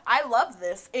 Yeah. I love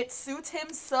this. It suits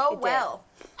him so well.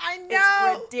 I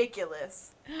know. It's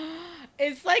ridiculous.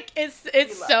 It's like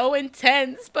it's so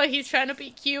intense, but he's trying to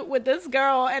be cute with this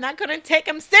girl, and I couldn't take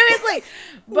him seriously.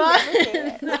 But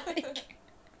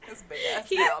This big ass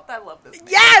mouth. I love this man.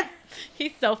 yes,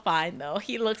 he's so fine though.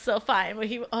 He looks so fine.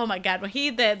 When oh my god, when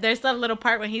there's that little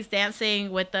part when he's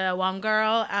dancing with the one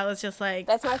girl, I was just like,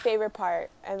 That's my favorite part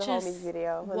in the whole Just- music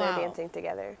video when wow. they're dancing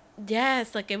together.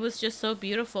 yes, like it was just so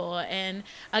beautiful. And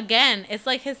again, it's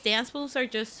like his dance moves are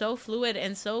just so fluid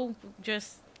and so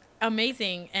just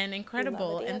amazing and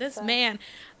incredible. a And this dancer. man,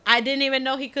 I didn't even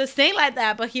know he could sing like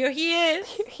that, but here he is.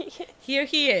 Here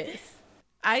he is.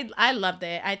 I loved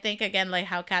it. I think, again, like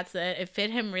how Kat said, it fit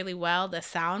him really well. The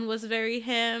sound was very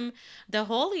him. The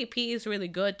whole EP is really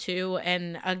good too.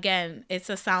 And again, it's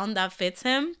a sound that fits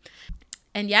him.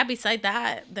 And yeah, beside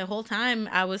that, the whole time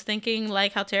I was thinking,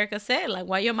 like how Terica said, like,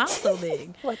 why your mouth so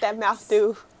big? What that mouth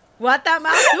do? What that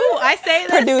mouth do? I say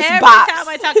this Produce every bops. time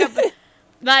I talk about,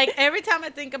 like every time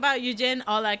I think about Eugene,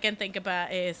 all I can think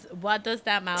about is what does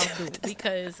that mouth do?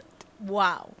 Because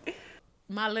wow,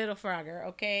 my little Frogger,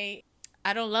 okay.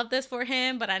 I don't love this for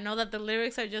him, but I know that the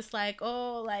lyrics are just like,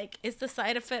 oh, like it's the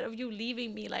side effect of you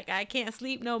leaving me. Like I can't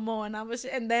sleep no more.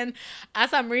 And then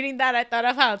as I'm reading that, I thought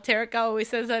of how Terica always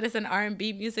says that it's an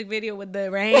R&B music video with the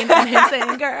rain and him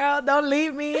saying, "Girl, don't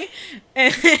leave me."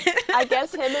 And I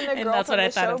guess him and the And girl that's from what I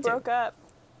the thought show of, too. broke up.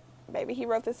 Maybe he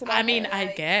wrote this about I mean, her. I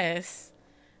guess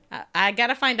I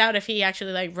gotta find out if he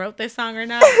actually like wrote this song or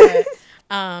not.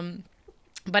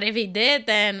 But if he did,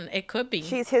 then it could be.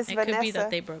 She's his It could be Vanessa.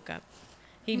 that they broke up.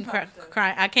 He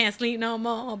cry. I can't sleep no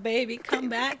more, baby. Come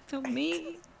back to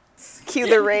me. Cue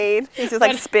the rain. He's just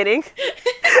like spinning.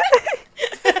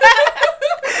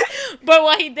 But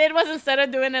what he did was, instead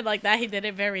of doing it like that, he did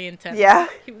it very intense. Yeah.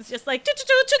 He was just like,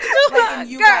 Like in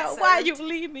You Got girl, why Served. you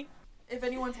leave me? If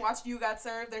anyone's watched You Got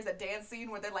Served, there's a dance scene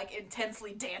where they're like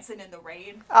intensely dancing in the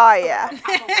rain. Oh yeah.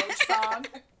 Papa Roach song.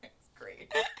 It's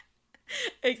great.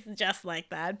 It's just like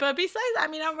that. But besides, I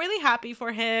mean, I'm really happy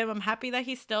for him. I'm happy that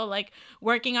he's still like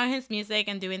working on his music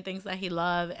and doing things that he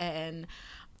loves, and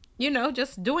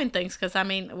just doing things. Because I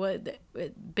mean, with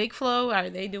Big Flo, are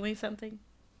they doing something?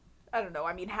 I don't know.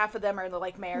 I mean, half of them are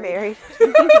like married. Married.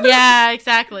 Yeah,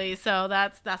 exactly. So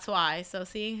that's why. So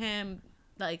seeing him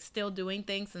like still doing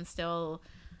things and still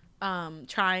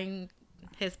trying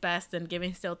his best and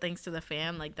giving still things to the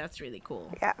fan, like that's really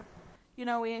cool. Yeah.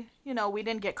 We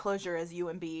didn't get closure as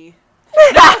UMB. We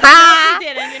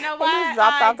didn't. You know what? just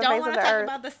dropped I off the don't face want of to the talk earth.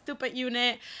 about the stupid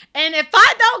unit. And if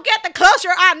I don't get the closure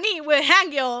I need with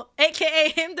Hangul, aka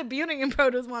him debuting in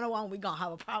Produce 101, we gonna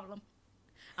have a problem.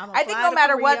 I think no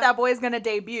matter what, that boy's gonna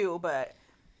debut, but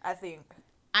I think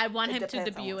I want it him to depends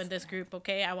on debut what's in this group,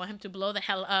 okay? I want him to blow the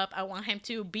hell up. I want him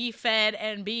to be fed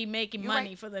and be making You're money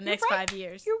right. for the You're next right. 5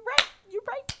 years. You're right.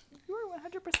 You are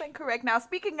 100% correct. Now,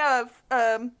 speaking of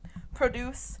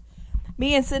Produce,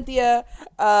 me and Cynthia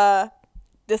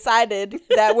decided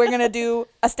that we're gonna do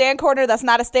a stand corner that's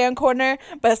not a stand corner,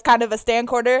 but it's kind of a stand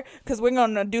corner because we're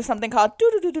gonna do something called do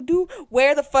do do do do.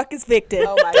 Where the fuck is Victor?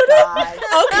 Oh my god.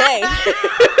 Okay.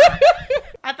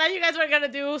 I thought you guys were gonna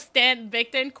do Stan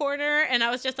Victon corner, and I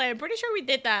was just like, I'm pretty sure we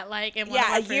did that like in one of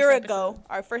Yeah, our a first year episodes. ago.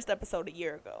 Our first episode a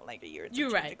year ago, like a year and some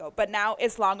You're change right. ago. But now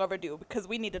it's long overdue because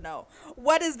we need to know,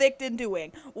 what is Victon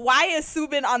doing? Why is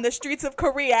Subin on the streets of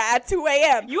Korea at 2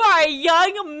 a.m.? You are a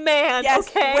young man, Yes,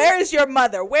 okay? where is your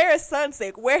mother? Where is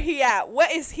Sunsik? Where he at?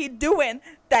 What is he doing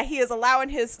that he is allowing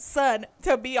his son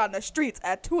to be on the streets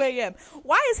at 2 a.m.?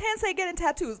 Why is Hansei getting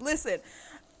tattoos? Listen,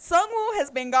 Sungwoo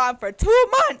has been gone for 2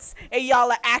 months and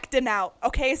y'all are acting out.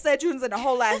 Okay, Sejun's in a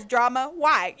whole ass drama.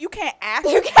 Why? You can't act.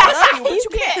 I love you, but you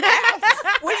can't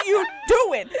act. What are you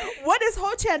doing? What is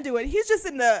Ho-chan doing? He's just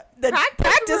in the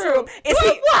practice room. Is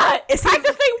he what? Is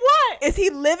Practicing what? Is he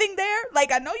living there?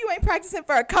 Like, I know you ain't practicing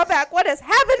for a comeback. What is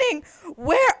happening?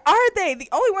 Where are they? The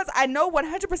only ones I know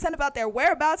 100% about their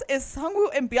whereabouts is Sungwoo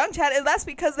and Byungchan, and that's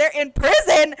because they're in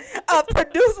prison of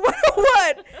Produce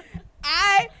 101.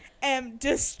 I am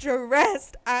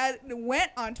distressed. I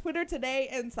went on Twitter today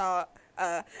and saw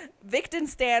Victon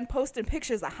Stan posting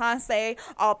pictures of Hansei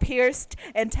all pierced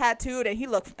and tattooed, and he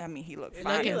looked fine.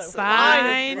 Looking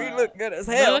fine. He looked good as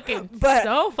hell. Looking but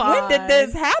so fine. when did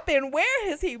this happen? Where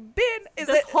has he been?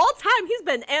 This whole time he's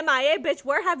been MIA, bitch.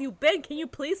 Where have you been? Can you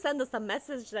please send us a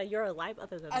message that you're alive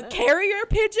other than a that? carrier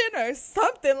pigeon or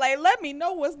something? Like, let me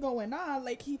know what's going on.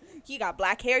 Like, he got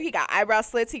black hair, he got eyebrow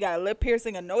slits, he got a lip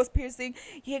piercing, a nose piercing,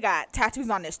 he got tattoos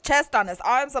on his chest, on his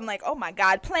arms. I'm like, oh my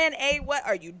God, Plan A, what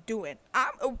are you doing?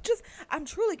 I'm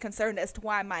truly concerned as to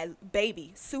why my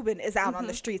baby Subin is out on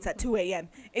the streets at 2 a.m.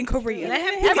 in Korea. Let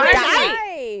him He could find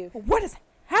die. What is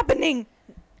happening?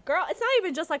 Girl, it's not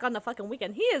even just like on the fucking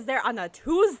weekend. He is there on a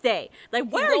Tuesday.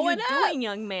 Like, what are you doing,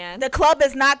 young man? The club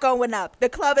is not going up. The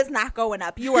club is not going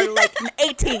up. You are like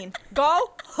 18.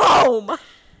 Go home.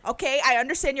 Okay, I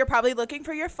understand you're probably looking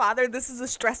for your father. This is a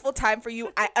stressful time for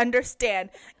you. I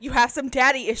understand. You have some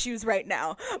daddy issues right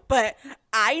now. But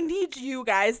I need you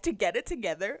guys to get it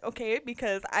together, okay?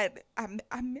 Because I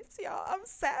miss y'all. I'm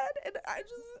sad and I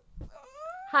just...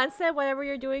 Han said, whatever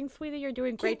you're doing, sweetie, you're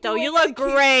doing great, Keep though. doing You it. look Keep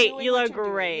great. doing You what look you're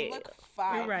doing. great. You look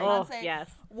fine. You're right. Oh, Hanse, yes.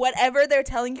 whatever they're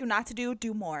telling you not to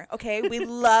do more, okay? We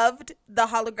loved the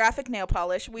holographic nail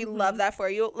polish. We love that for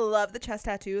you. Love the chest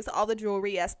tattoos, all the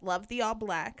jewelry. Yes, love the all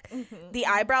black. The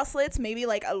eyebrow slits, maybe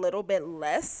like a little bit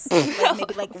less. Like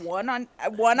maybe like one on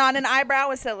an eyebrow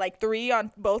instead of like 3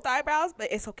 on both eyebrows,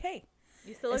 but it's okay.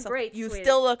 You still look great, You sweetie.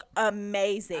 still look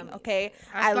amazing, okay?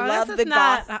 As long love as the it's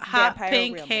not goth hot vampire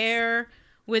pink realness. hair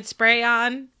with spray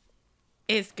on.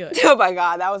 It's good. Oh my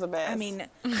God, that was a mess. I mean,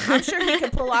 I'm sure he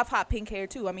could pull off hot pink hair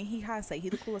too. I mean, he has to.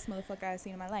 He's the coolest motherfucker I've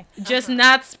seen in my life. Just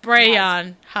not spray Yes.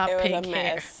 on hot it was pink a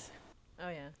hair. mess. Oh,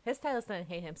 yeah. His stylist didn't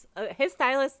hate him. His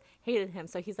stylist hated him.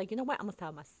 So he's like, you know what? I'm going to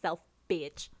style myself,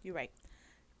 bitch. You're right.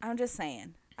 I'm just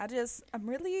saying. I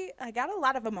got a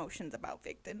lot of emotions about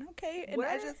Victon, okay? And Where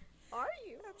are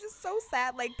you? I'm just so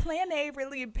sad. Like, Plan A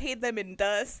really paid them in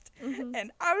dust.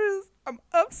 And I'm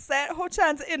upset.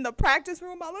 Ho-chan's in the practice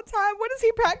room all the time. What is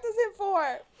he practicing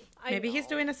for? Maybe he's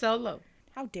doing a solo.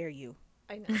 How dare you?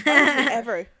 I know.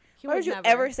 Why would you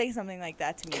ever say something like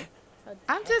that to me?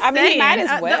 I'm just I mean, saying. he might as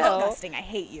no, well. Disgusting. I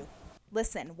hate you.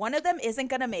 Listen, one of them isn't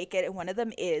going to make it and one of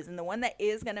them is. And the one that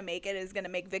is going to make it is going to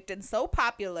make Victon so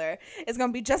popular. It's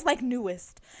going to be just like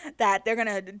Newest. That they're going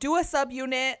to do a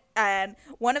subunit and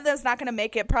one of them's not going to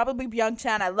make it. Probably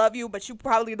Byungchan. I love you, but you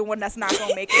probably the one that's not going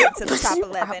to make it into the top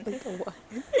 11.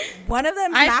 One of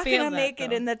them's not going to make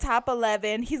it in the top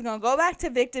 11. He's going to go back to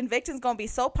Victon. Victon's going to be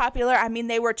so popular. I mean,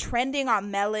 they were trending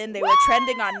on Melon. They were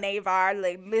trending on Navar.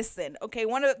 Like, listen, okay,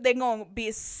 they're going to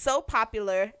be so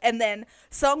popular. And then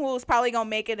Sungwoo's probably going to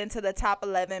make it into the top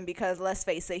 11 because, let's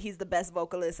face it, he's the best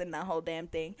vocalist in the whole damn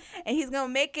thing. And he's going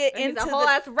to make it into He's a whole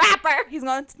ass rapper. He's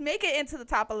going to make it into the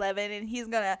top 11 and he's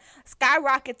going to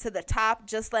skyrocket to the top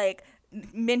just like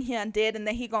Minhyun did, and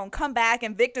then he gonna come back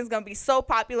and Victon's gonna be so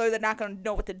popular they're not gonna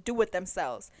know what to do with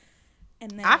themselves.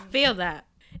 And then I feel that.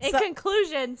 In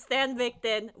conclusion, Stan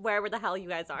Victon, wherever the hell you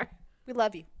guys are. we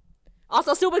love you.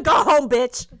 Also, Subin, go home,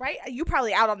 bitch. Right? You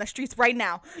probably out on the streets right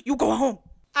now. You go home.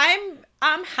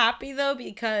 I'm happy though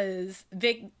because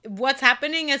what's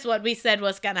happening is what we said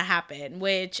was gonna happen,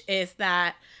 which is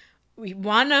that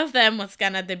one of them was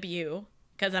gonna debut.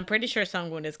 Because I'm pretty sure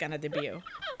Sungwoon is gonna debut.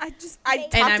 I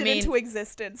talked it into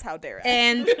existence. How dare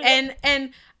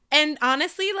I? And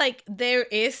honestly, like there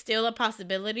is still a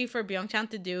possibility for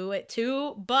Byungchan to do it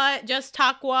too, but just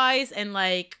talk wise and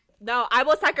like. No, I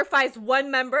will sacrifice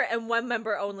one member and one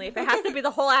member only. If it has to be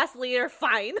the whole ass leader,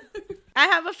 fine. I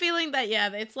have a feeling that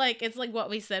it's like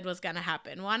what we said was gonna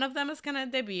happen. One of them is gonna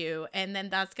debut, and then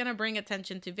that's gonna bring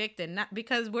attention to Victon. Not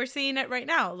because we're seeing it right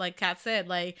now, like Kat said,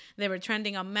 like they were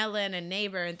trending on Melon and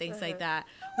Naver and things like that,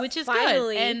 which is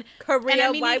Finally, good. And Korea, and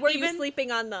I mean, why were you sleeping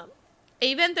on them?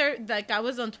 Even there, like I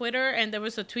was on Twitter and there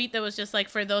was a tweet that was just like,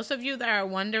 for those of you that are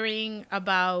wondering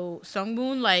about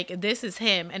Sungwoon, like this is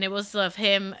him, and it was of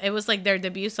him. It was like their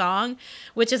debut song,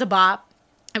 which is a bop.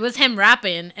 It was him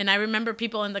rapping, and I remember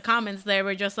people in the comments they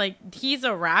were just like, "He's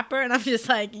a rapper," and I'm just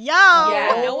like, "Yo,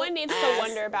 Yeah, no one needs to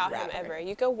wonder about him ever.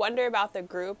 You can wonder about the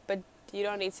group, but You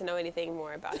don't need to know anything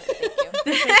more about him.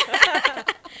 Thank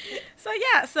you. So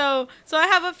yeah, so I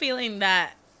have a feeling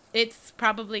that it's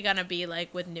probably gonna be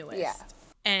like with Newest. Yeah.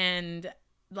 And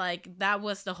like that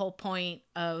was the whole point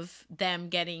of them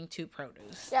getting to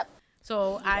Produce. Yep.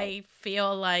 So I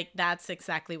feel like that's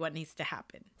exactly what needs to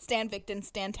happen. Stan Victon,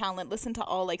 Stan Talent. Listen to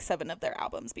all like 7 of their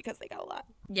albums because they got a lot.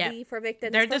 Yeah. V for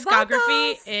Victon. Their is for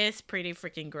discography vocals. is pretty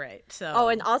freaking great. So Oh,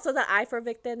 and also the I for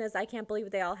Victon is I can't believe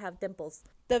they all have dimples.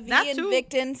 The V That in too.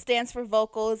 Victon stands for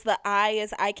vocals. The I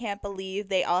is I can't believe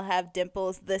they all have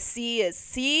dimples. The C is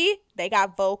see, they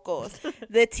got vocals.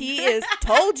 The T is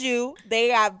told you, they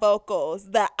got vocals.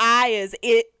 The I is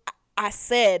it. I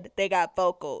said they got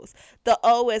vocals. The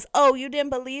O is, oh, you didn't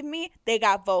believe me? They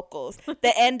got vocals.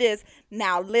 The end is,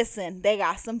 now listen, they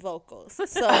got some vocals.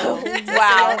 So,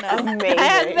 Wow.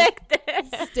 Amazing.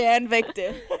 Stan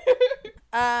Victon.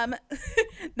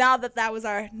 Now that was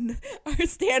our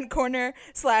Stan corner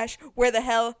 / where the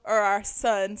hell are our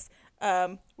sons,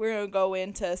 we're going to go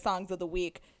into songs of the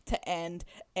week to end.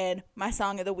 And my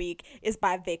song of the week is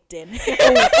by Victon.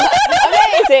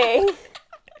 Amazing.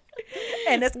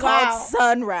 And it's called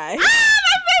Sunrise.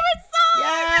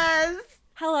 yes.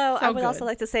 Hello, So I would good. also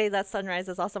like to say that Sunrise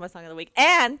is also my song of the week.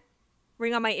 And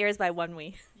Ring on My Ears by One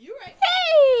We. You right.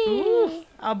 Ooh,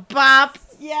 a bop.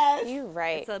 Yes. You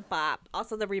right. It's a bop.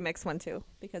 Also the remix one too,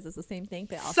 because it's the same thing.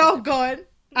 But also So good.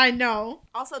 I know.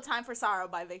 Also, Time for Sorrow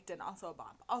by Victon, also a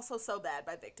bop. Also, So Bad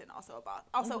by Victon, also a bop.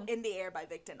 Also, In the Air by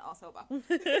Victon, also a bop.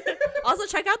 Also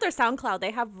check out their SoundCloud.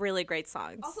 They have really great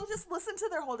songs. Also, just listen to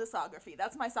their whole discography.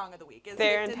 That's my song of the week. Is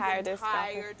Their Victon's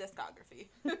entire discography.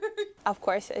 Of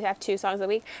course, I have 2 songs of the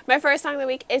week. My first song of the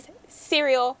week is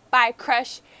Serial by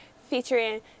Crush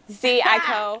featuring Z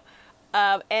Iko.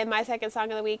 And my second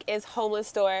song of the week is Homeless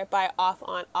Store by Off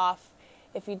on Off.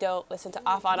 If you don't listen to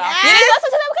Off on Off, you need to listen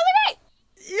to them because they're great.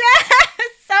 Yes.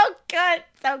 So good.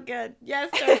 So good. Yes,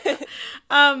 sir.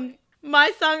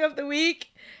 My song of the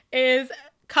week is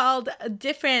called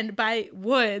Different by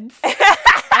Woods.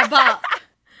 A bop.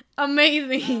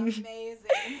 Amazing.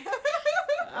 Amazing.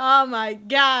 Oh my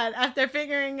God. After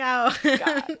figuring out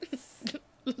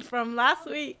from last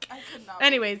week. I could not.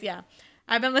 Anyways, yeah.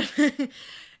 I've been listening.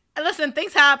 Listen,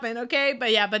 things happen, okay?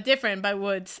 But Different by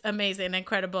Woods. Amazing,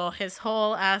 incredible. His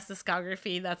whole ass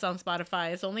discography that's on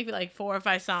Spotify. It's only like 4 or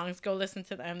 5 songs. Go listen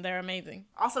to them. They're amazing.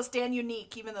 Also, Stan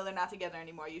Unique, even though they're not together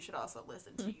anymore, you should also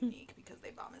listen to Unique because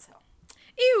they bomb as hell.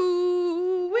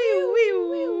 Ew, wee, wee,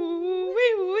 wee,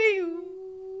 wee.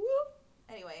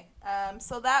 Anyway,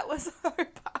 so that was our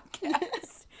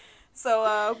podcast.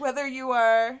 So whether you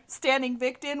are standing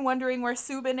Victon, wondering where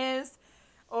Subin is,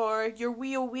 or you're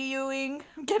wee-ooing,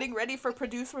 getting ready for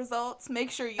Produce results, make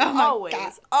sure you Oh my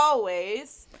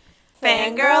always God.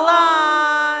 Fangirl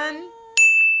on.